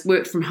breakfast,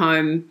 worked from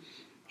home,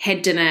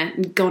 had dinner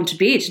and gone to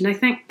bed. And I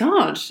think,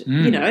 God,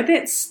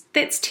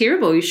 that's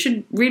terrible. You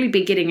should really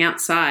be getting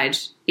outside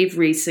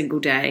every single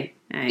day.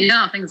 Eh?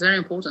 Yeah, I think it's very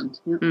important.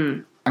 Yeah.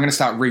 I'm going to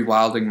start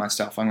rewilding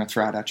myself. I'm going to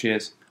throw out our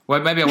chairs.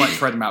 Well, maybe I won't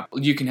throw them out.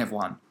 You can have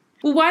one.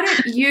 Well, why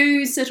don't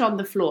you sit on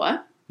the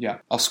floor? Yeah,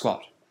 I'll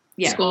squat.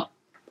 Yeah. Squat.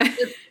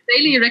 The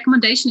daily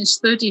recommendation is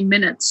 30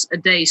 minutes a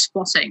day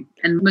squatting,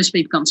 and most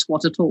people can't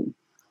squat at all.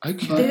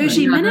 Okay.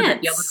 30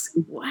 minutes?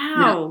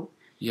 Wow.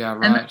 Yeah,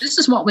 right. And this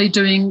is what we're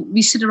doing.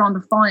 We sit around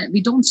the fire.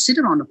 We don't sit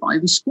around the fire.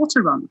 We squat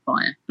around the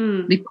fire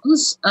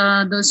because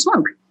the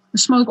smoke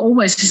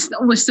is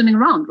always turning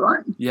around,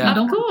 right? Yeah,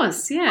 of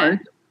course, yeah.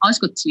 Eyes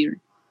got teary.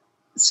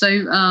 So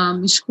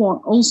you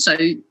squat. Also,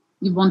 you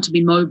want to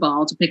be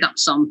mobile to pick up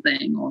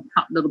something or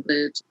cut a little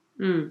bit.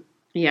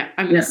 Yeah,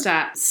 I'm going to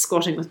start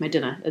squatting with my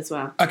dinner as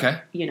well. Okay.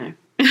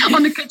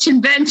 On the kitchen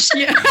bench.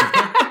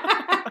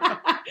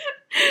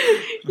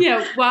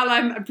 Yeah, while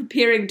I'm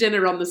preparing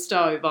dinner on the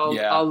stove,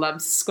 I'll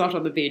squat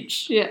on the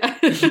bench. Yeah.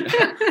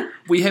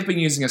 We have been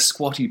using a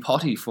squatty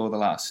potty for the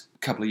last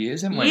couple of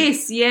years, haven't we?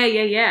 Yes, yeah.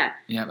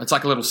 Yeah, it's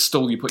like a little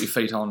stool you put your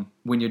feet on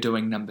when you're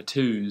doing number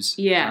twos.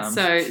 Yeah,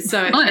 so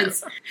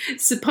it's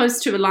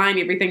supposed to align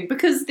everything,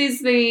 because there's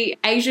the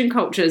Asian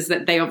cultures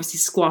that they obviously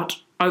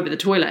squat over the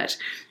toilet,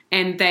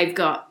 and they've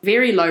got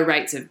very low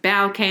rates of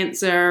bowel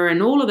cancer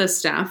and all of this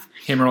stuff.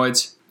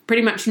 Hemorrhoids.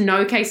 Pretty much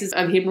no cases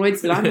of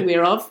hemorrhoids that I'm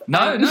aware of.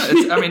 No.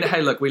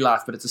 Hey, look, we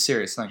laugh, but it's a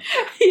serious thing.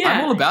 Yeah.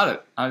 I'm all about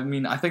it. I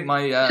mean, I think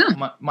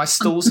my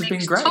stools have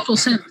been great. Total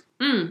sense.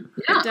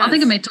 I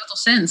think it made total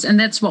sense. And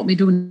that's what we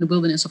do in the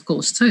wilderness, of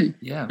course, too.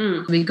 Yeah.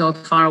 We go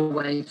far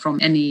away from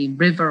any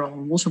river or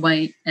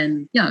waterway,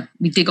 and,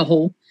 we dig a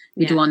hole.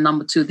 We do our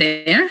number 2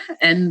 there.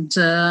 And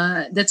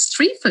that's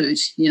tree food,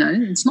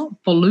 It's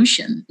not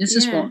pollution. This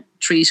is what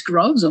trees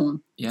grow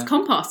on. Yeah. It's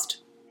compost.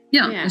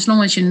 Yeah, as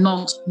long as you're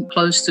not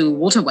close to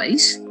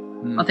waterways,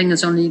 I think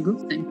that's only a good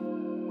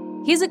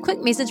thing. Here's a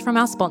quick message from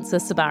our sponsor,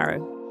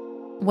 Subaru.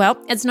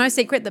 Well, it's no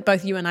secret that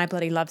both you and I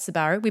bloody love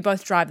Subaru. We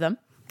both drive them.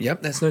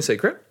 Yep, that's no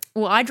secret.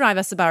 Well, I drive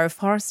a Subaru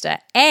Forester,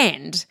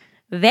 and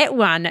that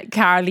won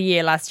Car of the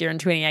Year last year in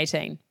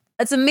 2018.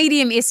 It's a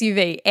medium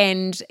SUV,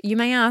 and you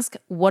may ask,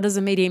 what does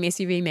a medium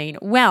SUV mean?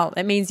 Well,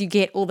 it means you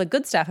get all the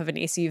good stuff of an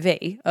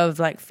SUV, of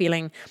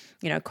feeling,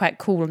 quite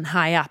cool and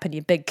high up in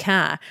your big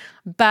car.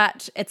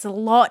 But it's a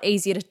lot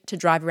easier to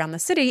drive around the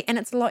city, and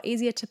it's a lot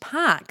easier to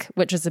park,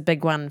 which is a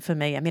big one for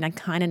me. I mean, I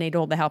kind of need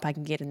all the help I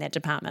can get in that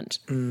department.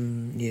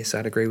 Yes,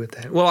 I'd agree with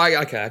that. Well,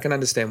 I can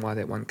understand why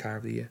that won Car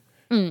of the Year.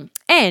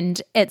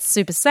 And it's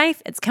super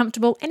safe, it's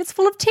comfortable, and it's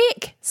full of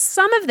tech.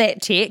 Some of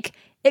that tech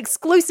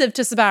exclusive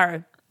to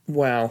Subaru.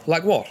 Wow.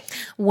 Like what?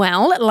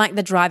 Well, like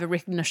the driver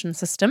recognition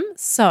system.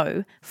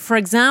 So, for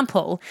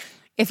example,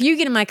 if you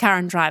get in my car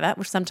and drive it,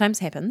 which sometimes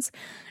happens,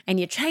 and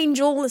you change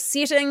all the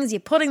settings, you're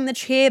putting the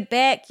chair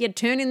back, you're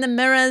turning the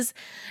mirrors,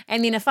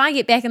 and then if I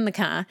get back in the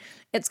car,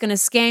 it's going to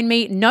scan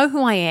me, know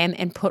who I am,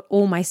 and put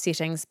all my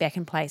settings back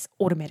in place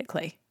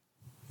automatically.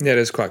 Yeah, it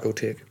is quite cool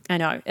tech. I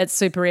know, it's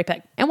super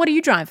epic. And what do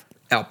you drive?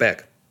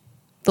 Outback.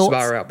 Thoughts?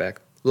 Subaru Outback.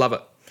 Love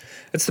it.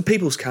 It's the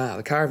people's car,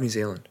 the car of New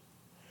Zealand.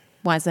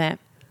 Why is that?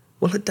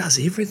 Well, it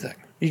does everything.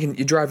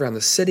 You drive around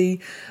the city,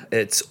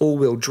 it's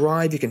all-wheel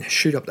drive, you can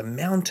shoot up the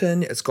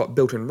mountain, it's got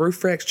built-in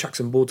roof racks, chuck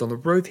some boards on the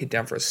roof, head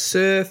down for a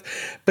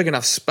surf, big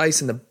enough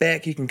space in the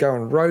back, you can go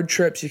on road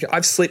trips.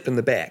 I've slept in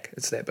the back,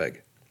 it's that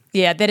big.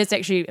 Yeah, that is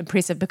actually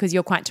impressive because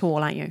you're quite tall,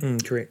 aren't you?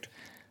 Correct.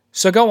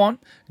 So go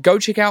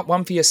check out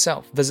one for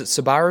yourself. Visit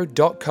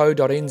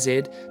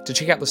subaru.co.nz to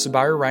check out the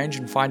Subaru range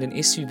and find an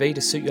SUV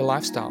to suit your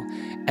lifestyle.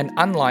 And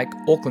unlike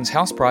Auckland's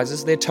house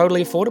prices, they're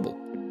totally affordable.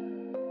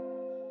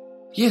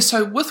 Yeah,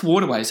 so with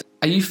waterways,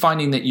 are you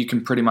finding that you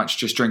can pretty much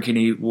just drink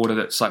any water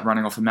that's like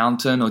running off a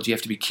mountain, or do you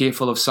have to be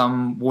careful of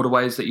some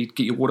waterways that you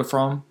get your water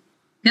from?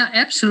 Yeah,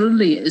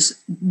 absolutely.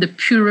 It's the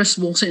purest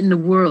water in the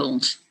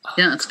world.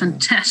 Yeah, it's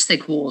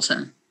fantastic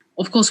water.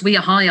 Of course, we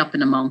are high up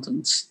in the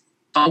mountains.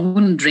 I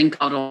wouldn't drink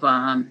out of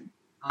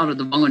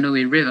the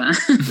Wanganui River.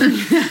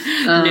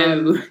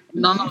 No.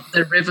 None of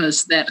the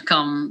rivers that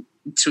come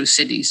through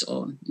cities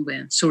or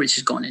where sewage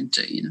has gone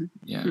into,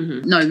 Yeah.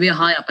 Mm-hmm. No, we're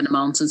high up in the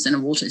mountains and the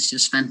water is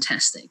just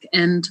fantastic.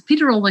 And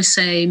Peter always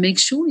say, make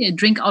sure you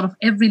drink out of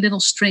every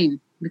little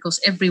stream because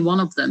every one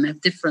of them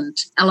have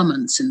different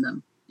elements in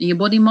them. And your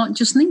body might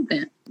just need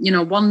that.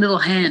 One little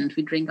hand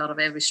we drink out of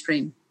every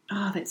stream.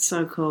 Oh, that's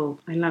so cool.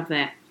 I love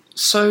that.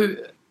 So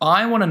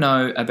I want to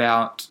know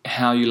about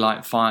how you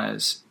light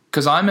fires,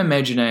 because I'm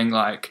imagining,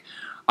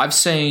 I've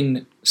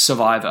seen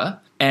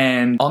Survivor,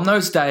 and on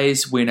those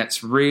days when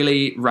it's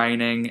really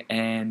raining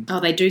and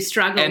they do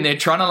struggle, and they're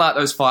trying to light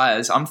those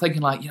fires, I'm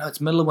thinking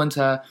it's middle of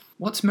winter.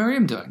 What's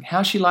Miriam doing?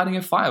 How's she lighting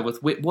a fire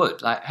with wet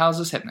wood? How's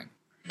this happening?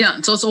 Yeah,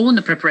 so it's all in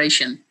the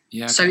preparation.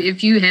 Yeah. Okay. So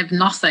if you have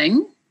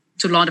nothing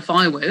to light a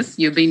fire with,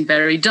 you've been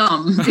very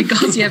dumb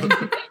because you haven't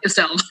prepared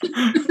yourself.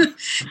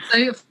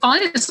 So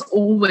fire is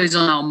always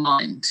on our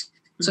mind.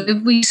 So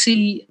if we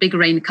see big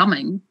rain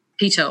coming,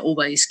 Peter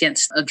always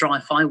gets a dry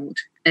firewood.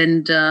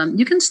 And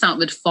you can start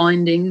with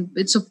finding,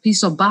 it's a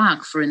piece of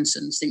bark, for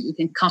instance, that you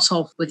can cut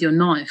off with your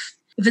knife.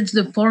 If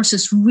the forest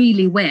is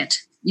really wet,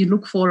 you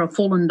look for a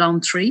fallen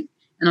down tree,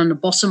 and on the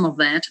bottom of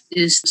that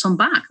is some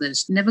bark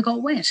that's never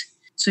got wet.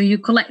 So you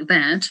collect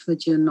that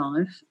with your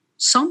knife.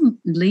 Some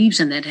leaves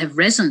in that have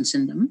resins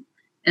in them,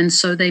 and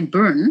so they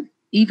burn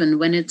even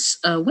when it's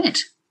wet.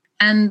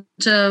 And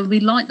we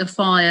light the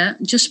fire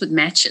just with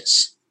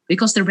matches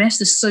because the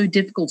rest is so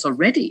difficult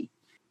already.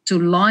 To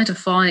light a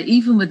fire,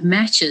 even with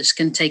matches,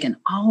 can take an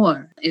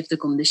hour if the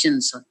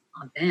conditions are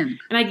damp.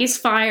 And I guess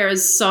fire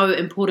is so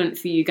important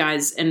for you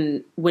guys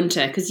in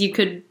winter because you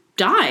could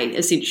die,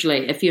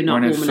 essentially, if you're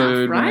not warm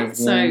enough, right?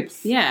 So,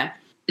 yeah.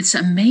 It's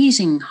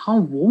amazing how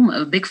warm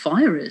a big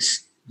fire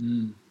is.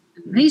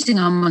 Amazing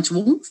how much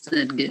warmth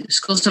it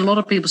gives. Because a lot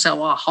of people say,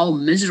 wow, how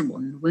miserable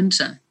in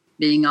winter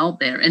being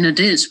out there. And it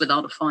is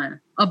without a fire.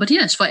 But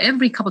yes, for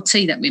every cup of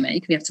tea that we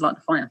make, we have to light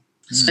the fire.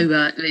 So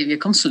we're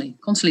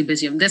constantly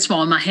busy. And that's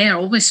why my hair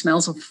always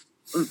smells of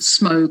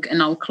smoke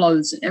and our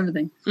clothes and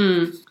everything.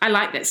 I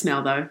like that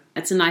smell, though.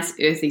 It's a nice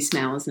earthy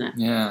smell, isn't it?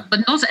 Yeah.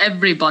 But not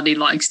everybody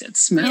likes that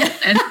smell. Yeah.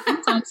 And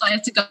sometimes I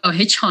have to go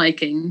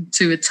hitchhiking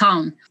to a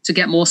town to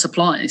get more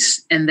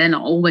supplies. And then I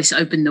always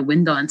open the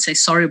window and say,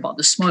 sorry about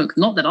the smoke.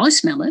 Not that I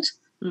smell it,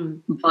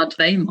 but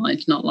they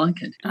might not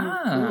like it.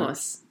 Of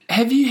course.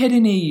 Have you had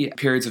any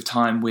periods of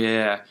time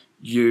where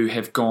you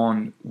have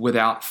gone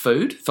without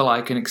food for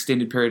an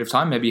extended period of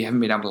time? Maybe you haven't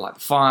been able to light the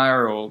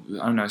fire, or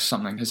I don't know,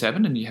 something has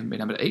happened and you haven't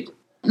been able to eat?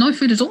 No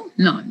food at all?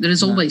 No, there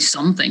is always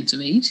something to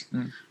eat.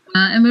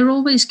 And we're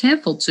always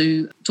careful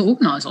to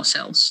organise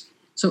ourselves.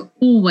 So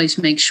always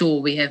make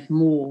sure we have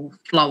more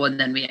flour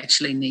than we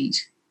actually need.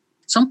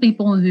 Some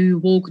people who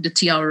walk the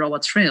Te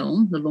Arawa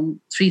Trail, the long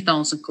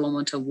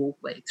 3,000-kilometre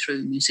walkway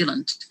through New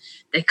Zealand,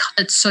 they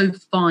cut it so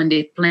fine,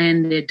 they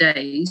plan their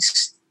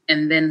days,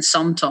 and then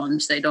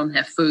sometimes they don't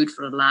have food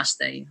for the last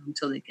day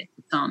until they get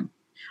to town.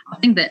 I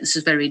think that is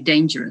very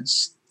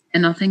dangerous.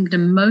 And I think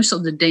most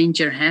of the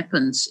danger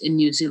happens in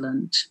New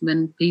Zealand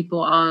when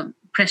people are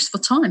pressed for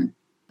time.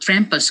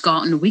 Trampers go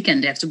out on the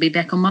weekend, they have to be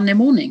back on Monday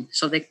morning.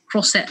 So they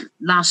cross that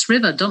last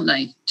river, don't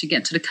they, to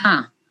get to the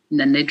car, and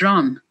then they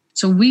drown.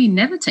 So we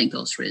never take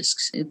those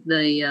risks. If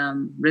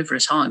the river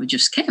is high, we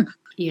just camp.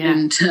 Yeah.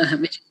 And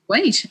we just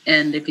wait.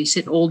 And if we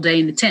sit all day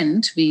in the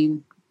tent, we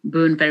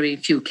burn very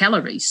few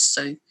calories.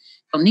 So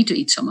don't need to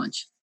eat so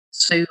much.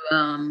 So,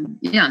 and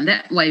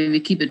that way we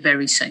keep it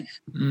very safe.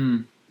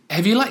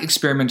 Have you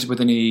experimented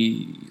with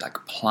any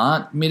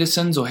plant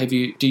medicines, or do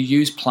you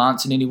use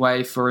plants in any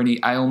way for any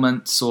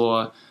ailments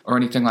or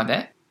anything like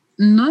that?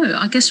 No,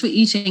 I guess we're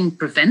eating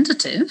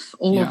preventative.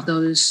 All of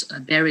those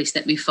berries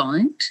that we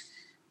find,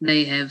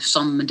 they have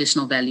some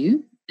medicinal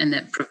value. and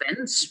that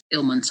prevents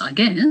ailments, I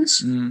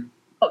guess.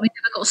 But we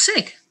never got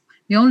sick.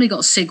 We only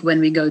got sick when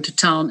we go to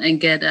town and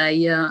get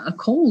a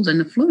cold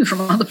and a flu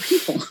from other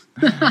people.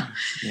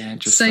 Yeah,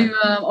 so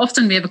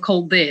often we have a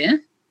cold there,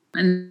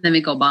 and then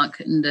we go back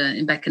in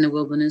the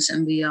wilderness,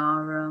 and we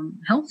are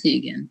healthy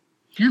again.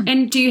 Yeah.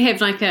 And do you have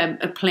like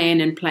a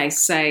plan in place,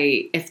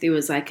 say, if there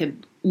was like a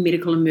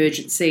medical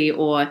emergency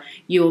or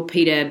you or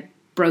Peter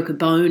broke a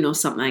bone or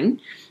something?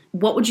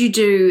 What would you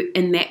do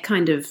in that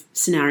kind of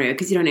scenario?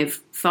 Because you don't have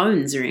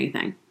phones or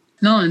anything.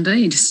 No,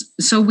 indeed.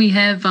 So we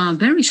have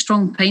very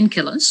strong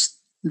painkillers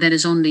that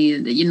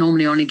you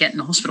normally only get in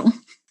the hospital.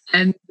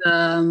 And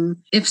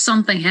if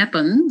something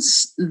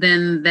happens,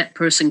 then that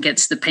person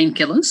gets the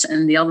painkillers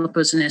and the other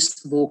person has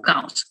to walk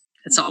out.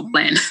 That's our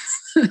plan.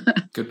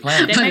 Good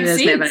plan. That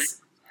makes sense.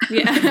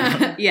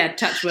 Yeah, yeah.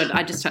 Touch wood.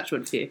 I just touch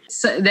wood for you.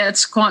 So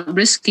that's quite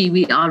risky.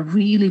 We are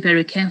really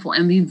very careful,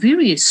 and we're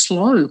very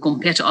slow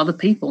compared to other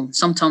people.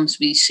 Sometimes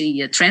we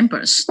see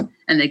trampers,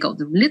 and they go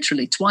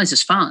literally twice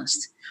as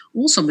fast.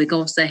 Also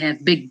because they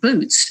have big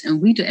boots,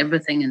 and we do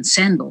everything in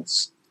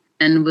sandals.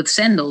 And with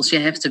sandals, you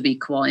have to be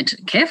quite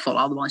careful,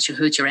 otherwise you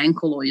hurt your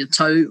ankle or your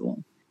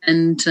toe.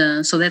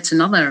 So that's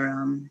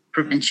another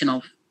prevention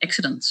of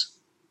accidents.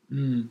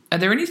 Are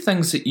there any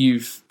things that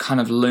you've kind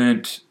of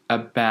learnt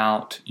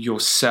about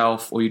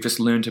yourself, or you just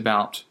learnt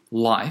about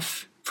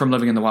life from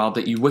living in the wild,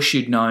 that you wish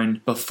you'd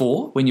known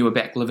before when you were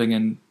back living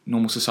in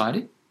normal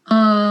society?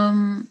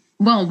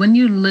 Well, when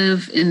you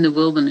live in the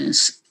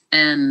wilderness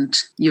and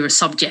you're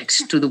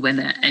subject to the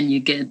weather and you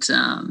get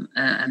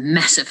a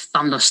massive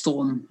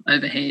thunderstorm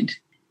overhead,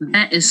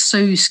 that is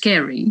so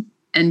scary,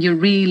 and you're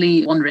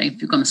really wondering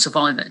if you're going to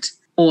survive it.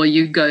 Or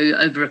you go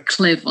over a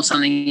cliff or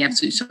something, you have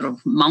to sort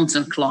of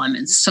mountain climb,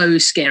 and it's so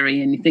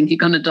scary and you think you're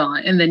going to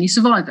die, and then you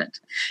survive it,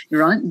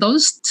 right?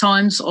 Those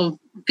times of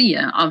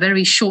fear are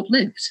very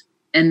short-lived,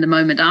 and the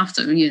moment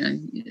after,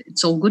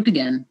 it's all good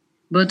again.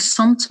 But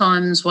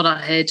sometimes what I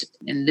had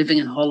in living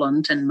in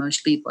Holland, and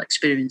most people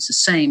experience the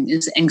same,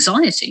 is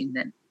anxiety,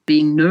 then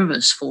being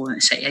nervous for,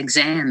 say,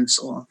 exams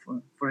or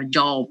for a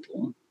job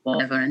or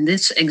whatever. And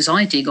this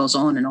anxiety goes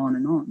on and on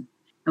and on.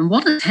 And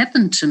what has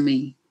happened to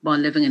me by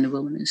living in the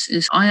wilderness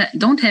is I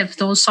don't have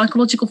those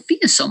psychological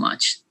fears so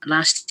much.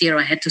 Last year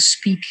I had to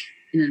speak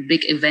in a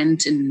big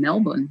event in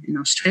Melbourne, in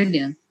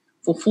Australia,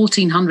 for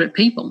 1,400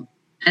 people.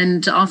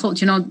 And I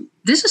thought,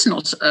 this is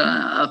not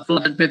a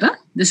flooded river.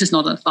 This is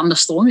not a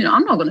thunderstorm.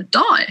 I'm not going to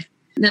die.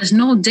 There's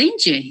no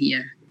danger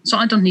here, so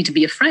I don't need to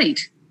be afraid.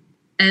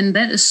 And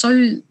that is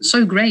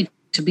so great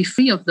to be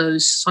free of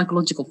those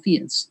psychological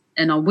fears.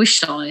 And I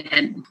wish I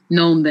had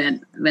known that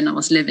when I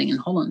was living in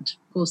Holland.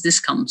 Of course, this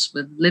comes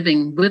with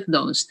living with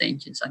those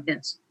dangers, I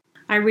guess.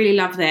 I really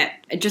love that.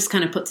 It just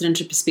kind of puts it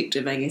into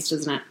perspective, I guess,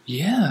 doesn't it?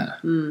 Yeah.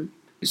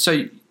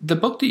 So the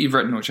book that you've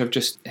written, which I've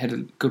just had a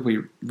good wee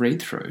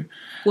read through,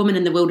 Woman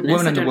in the Wilderness.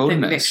 Woman in the I don't think we've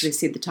Wilderness. actually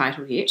said the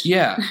title yet.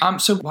 Yeah.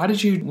 So why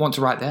did you want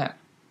to write that?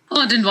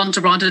 Oh, I didn't want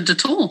to write it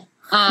at all.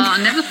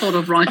 I never thought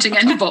of writing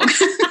any book.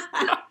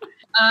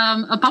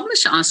 A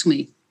publisher asked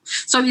me.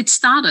 So it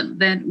started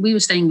that we were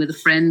staying with a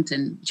friend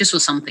and just for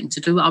something to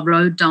do, I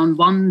wrote down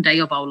one day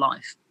of our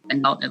life.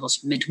 And it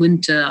was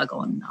midwinter. I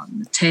got in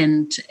the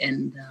tent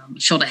and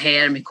shot a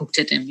hare, and we cooked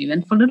it, and we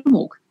went for a little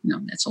walk.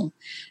 That's all.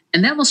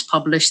 And that was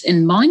published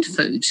in Mind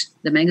Food,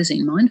 the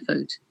magazine Mind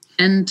Food.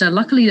 And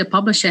luckily the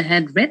publisher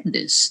had read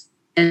this.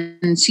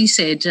 And she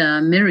said,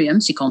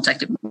 Miriam, she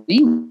contacted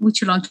me,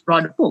 would you like to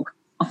write a book?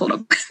 I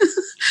thought,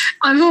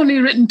 I've only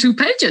written 2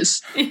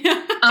 pages.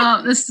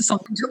 This is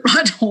something to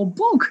write a whole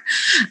book.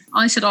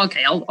 I said,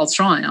 okay, I'll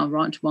try. I'll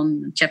write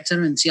one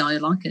chapter and see how you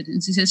like it.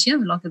 And she says, yeah,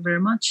 we like it very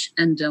much.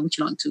 And would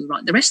you like to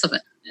write the rest of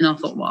it? And I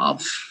thought, wow,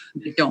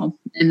 big job.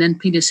 And then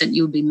Peter said,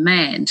 you'll be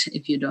mad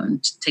if you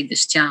don't take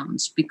this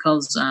chance,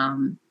 because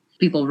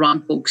people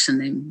write books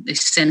and they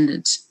send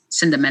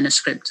the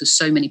manuscript to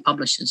so many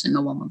publishers and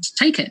no one wants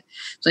to take it.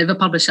 So if a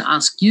publisher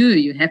asks you,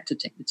 you have to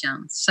take the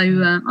chance.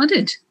 So I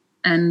did.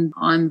 And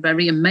I'm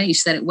very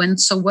amazed that it went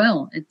so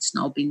well. It's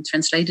now been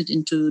translated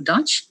into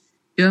Dutch,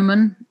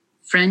 German,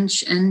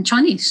 French, and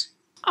Chinese.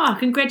 Oh,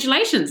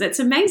 congratulations. That's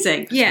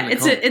amazing.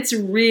 It's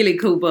a really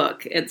cool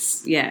book.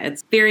 It's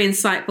very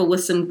insightful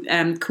with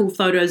some cool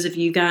photos of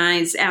you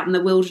guys out in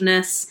the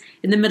wilderness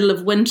in the middle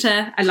of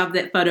winter. I love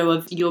that photo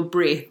of your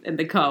breath in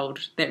the cold.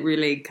 That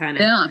really kind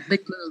of... Yeah,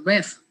 big little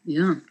breath.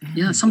 Yeah.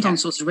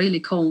 Sometimes it was really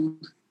cold.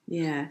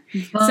 Yeah.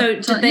 But,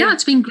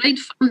 it's been great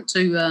fun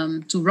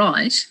to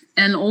write,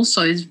 and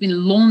also it's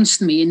been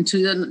launched me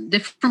into a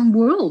different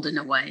world in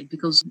a way,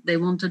 because they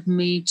wanted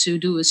me to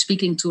do a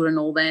speaking tour and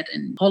all that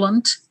in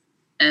Holland,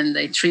 and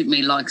they treat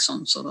me like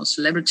some sort of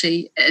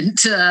celebrity, and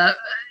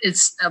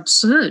it's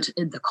absurd.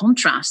 The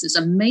contrast is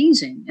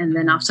amazing. And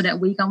then after that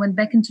week, I went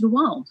back into the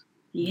wild.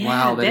 Yeah,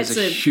 wow, that's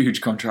a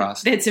huge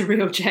contrast. That's a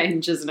real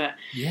change, isn't it?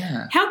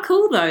 Yeah. How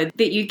cool, though,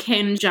 that you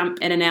can jump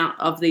in and out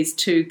of these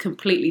 2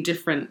 completely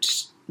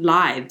different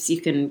lives.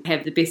 You can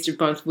have the best of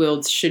both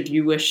worlds should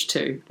you wish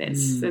to.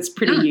 That's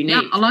pretty unique.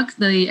 Yeah, I like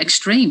the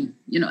extreme.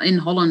 In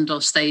Holland I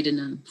stayed in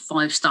a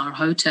 5-star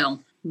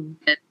hotel. And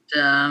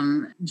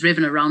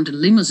driven around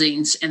in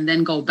limousines and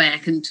then go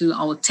back into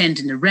our tent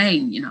in the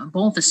rain.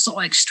 Both are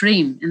so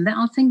extreme. And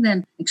I think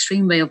that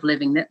extreme way of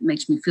living, that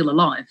makes me feel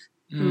alive.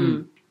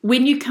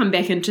 When you come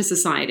back into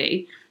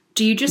society,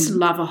 do you just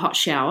love a hot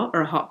shower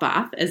or a hot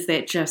bath? Is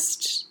that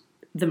just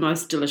the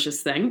most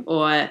delicious thing,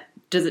 or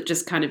does it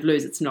just kind of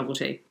lose its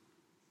novelty?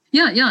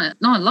 Yeah.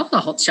 No, I love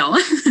the hot shower.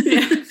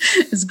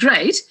 It's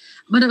great.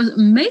 But it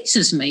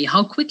amazes me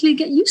how quickly you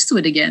get used to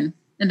it again.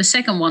 And the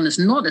second one is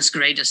not as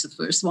great as the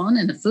first one.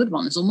 And the third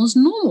one is almost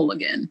normal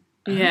again.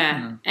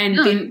 Yeah. And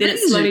then it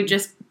slowly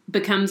just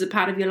becomes a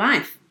part of your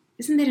life.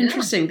 Isn't that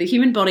interesting? The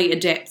human body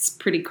adapts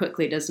pretty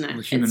quickly, doesn't it?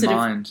 The human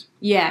mind.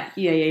 Yeah,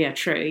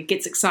 true. It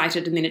gets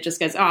excited and then it just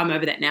goes, I'm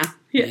over that now.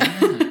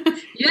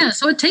 Yeah,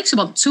 so it takes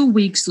about 2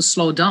 weeks to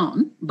slow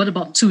down, but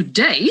about 2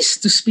 days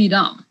to speed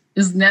up.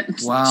 Isn't that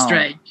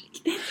strange?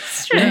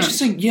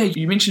 Interesting. Yeah,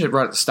 you mentioned it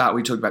right at the start.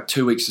 We talked about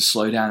 2 weeks to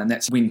slow down, and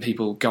that's when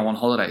people go on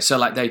holiday. So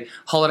like they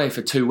holiday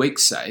for 2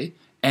 weeks, say,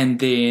 and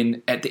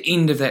then at the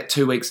end of that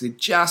 2 weeks, they're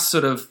just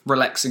sort of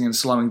relaxing and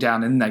slowing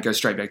down, and then they go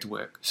straight back to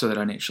work. So they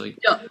don't actually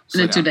and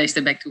then 2 days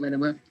they're back to where they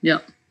were. They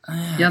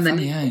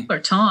need more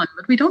time,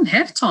 but we don't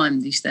have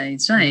time these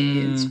days.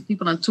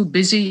 People are too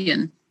busy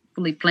and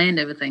fully planned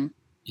everything.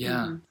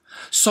 Yeah.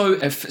 So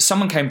if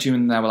someone came to you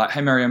and they were like,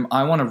 hey, Miriam,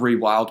 I want to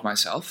rewild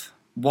myself,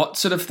 what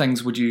sort of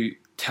things would you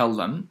tell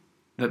them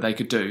that they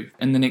could do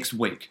in the next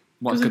week?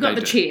 What could they do? We've got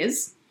the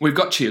chairs. We've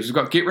got chairs. We've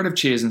got get rid of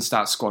chairs and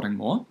start squatting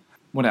more.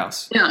 What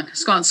else? Yeah,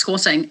 start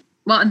squatting.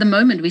 Well, at the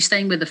moment, we're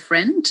staying with a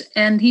friend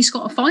and he's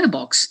got a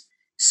firebox.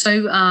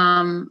 So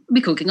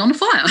we're cooking on a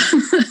fire.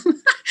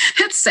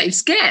 That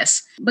saves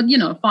gas. But,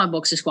 a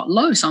firebox is quite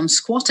low, so I'm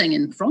squatting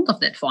in front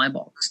of that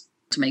firebox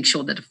to make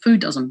sure that the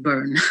food doesn't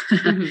burn.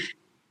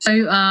 So,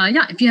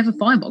 if you have a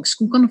firebox,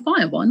 cook on a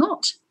fire. Why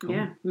not? Cool.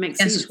 Yeah, makes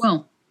sense. As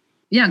well.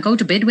 Yeah, go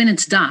to bed when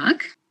it's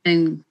dark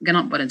and get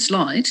up when it's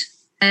light.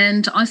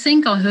 And I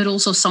think I heard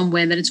also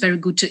somewhere that it's very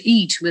good to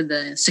eat with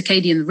the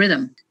circadian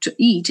rhythm, to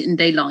eat in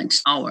daylight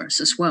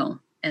hours as well,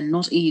 and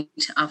not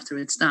eat after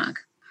it's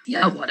dark.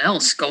 Yeah, what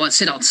else? Go and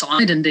sit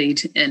outside,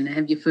 indeed, and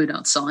have your food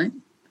outside.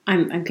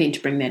 I'm keen to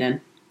bring that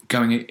in.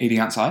 Eating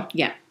outside?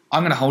 Yeah.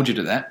 I'm going to hold you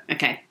to that.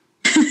 Okay.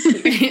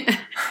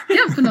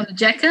 Put on a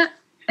jacket.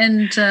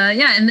 And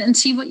and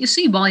see what you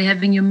see while you're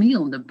having your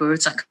meal. The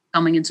birds are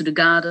coming into the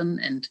garden,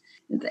 and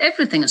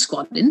everything is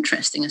quite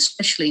interesting,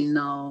 especially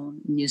now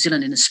in New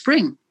Zealand in the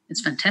spring.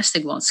 It's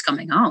fantastic what's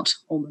coming out.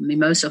 All the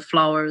mimosa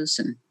flowers,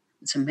 and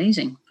it's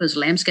amazing. First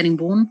lambs getting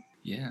born.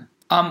 Yeah.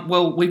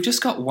 Well, we've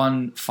just got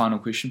one final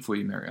question for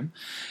you, Miriam.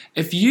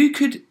 If you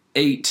could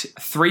eat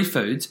 3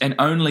 foods and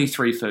only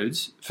 3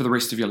 foods for the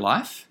rest of your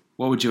life,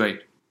 what would you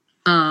eat?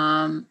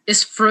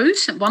 Is fruit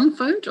one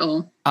food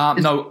or?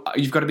 No,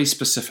 you've got to be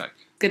specific.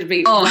 Going to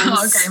be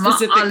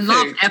specific I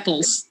love food.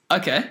 apples.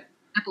 Okay.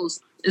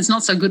 Apples. It's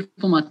not so good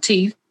for my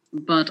teeth,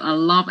 but I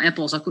love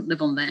apples. I could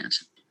live on that.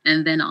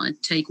 And then I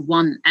take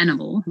one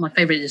animal. My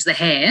favorite is the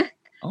hare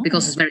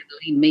because it's very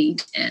lean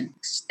meat, and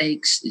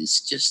steaks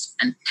is just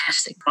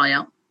fantastic. Fry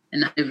up,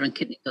 and the liver and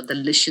kidney are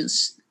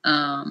delicious.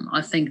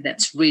 I think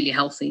that's really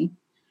healthy.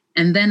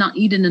 And then I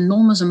eat an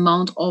enormous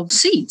amount of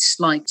seeds,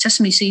 like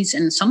sesame seeds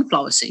and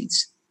sunflower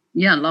seeds.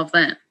 Yeah, I love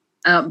that.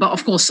 But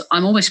of course,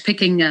 I'm always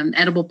picking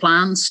edible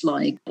plants,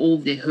 like all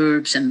the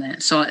herbs and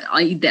that. So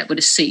I eat that with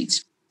the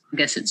seeds. I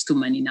guess it's too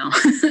many now.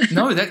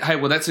 No,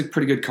 that's a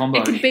pretty good combo.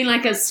 It could be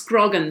like a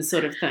Scroggin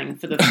sort of thing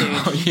for the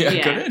food.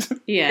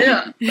 Good.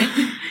 Yeah.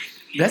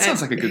 That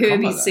sounds like a good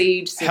combo. Herby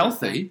seed.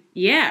 Healthy.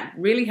 Yeah,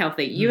 really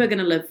healthy. You are going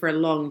to live for a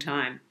long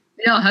time.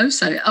 Yeah, I hope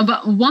so.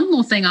 But one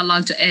more thing I'd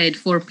like to add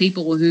for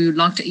people who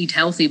like to eat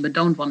healthy but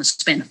don't want to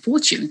spend a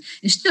fortune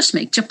is just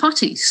make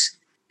chapatis.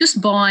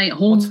 Just buy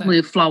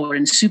wholemeal flour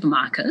in the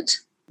supermarket.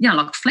 Yeah,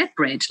 like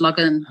flatbread, like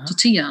a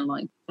tortilla,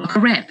 like a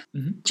wrap.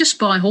 Mm-hmm. Just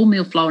buy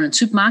wholemeal flour in the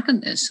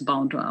supermarket. It's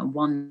about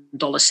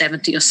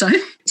 $1.70 or so.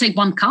 Take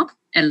 1 cup,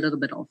 add a little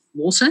bit of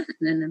water, and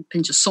then a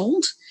pinch of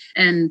salt,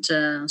 and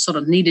sort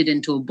of knead it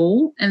into a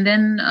ball, and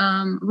then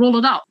roll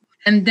it up.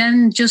 And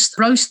then just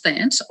roast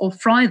that or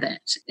fry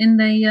that in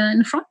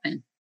the fry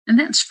pan. And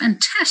that's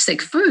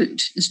fantastic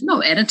food. There's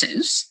no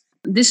additives.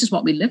 This is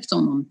what we lived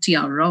on Te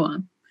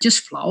Aroa.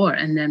 Just flour,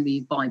 and then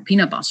we buy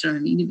peanut butter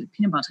and we eat it with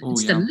peanut butter.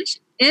 It's delicious.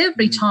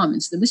 Every time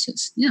it's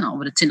delicious. Yeah,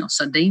 with a tin of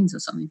sardines or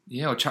something.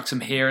 Yeah, or chuck some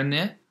hair in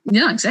there.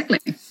 Yeah, exactly.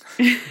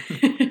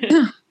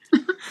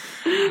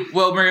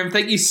 Well, Miriam,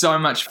 thank you so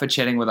much for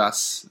chatting with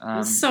us.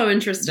 So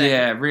interesting.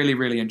 Yeah, really,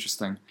 really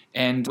interesting.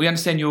 And we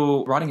understand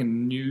you're writing a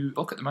new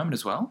book at the moment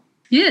as well.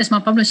 Yes,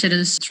 my publisher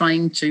is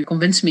trying to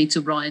convince me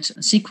to write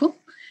a sequel.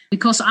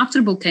 Because after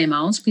the book came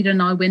out, Peter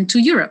and I went to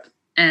Europe.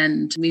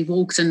 And we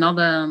walked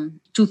another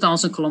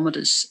 2,000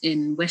 kilometers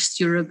in West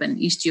Europe and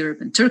East Europe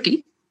and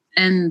Turkey.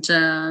 And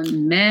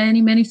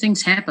many, many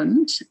things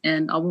happened.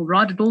 And I will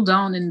write it all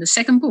down in the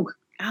second book.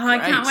 Oh, I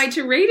can't wait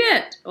to read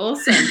it.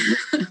 Awesome.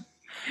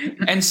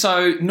 And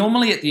so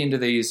normally at the end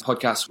of these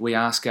podcasts, we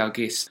ask our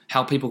guests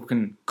how people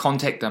can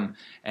contact them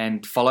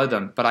and follow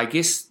them. But I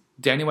guess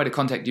the only way to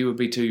contact you would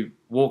be to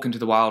walk into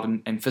the wild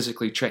and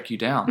physically track you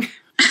down.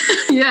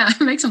 Yeah,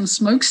 make some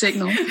smoke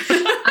signal.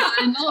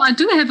 No, I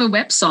do have a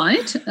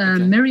website,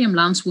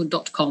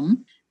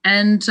 miriamlanswood.com.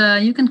 And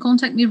you can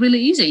contact me really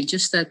easy.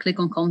 Just click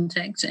on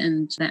contact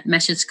and that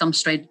message comes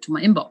straight to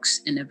my inbox.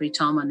 And every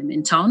time I'm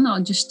in town,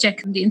 I'll just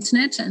check the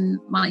internet and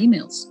my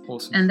emails.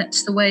 Awesome. And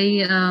that's the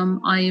way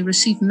I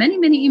receive many,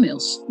 many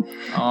emails.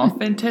 Oh,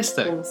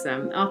 fantastic.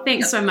 Awesome. Oh,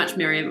 thanks so much,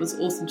 Miriam. It was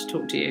awesome to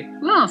talk to you.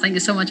 Well, thank you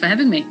so much for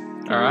having me.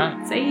 All right.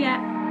 See ya.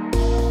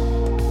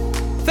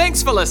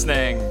 Thanks for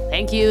listening.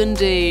 Thank you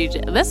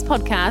indeed. This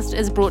podcast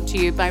is brought to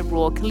you by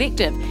Raw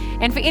Collective.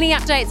 And for any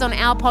updates on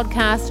our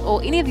podcast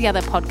or any of the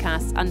other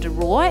podcasts under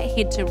Raw,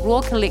 head to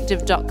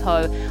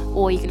rawcollective.co,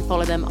 or you can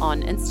follow them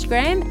on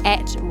Instagram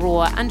at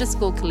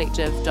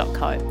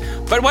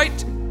raw_collective.co. But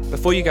wait,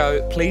 before you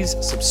go, please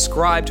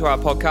subscribe to our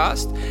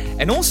podcast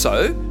and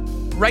also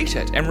rate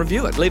it and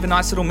review it. Leave a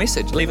nice little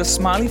message. Leave a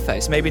smiley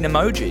face, maybe an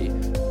emoji.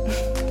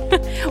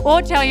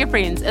 Or tell your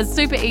friends. It's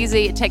super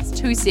easy. It takes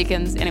 2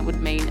 seconds and it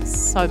would mean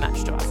so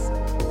much to us.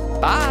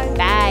 Bye.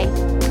 Bye.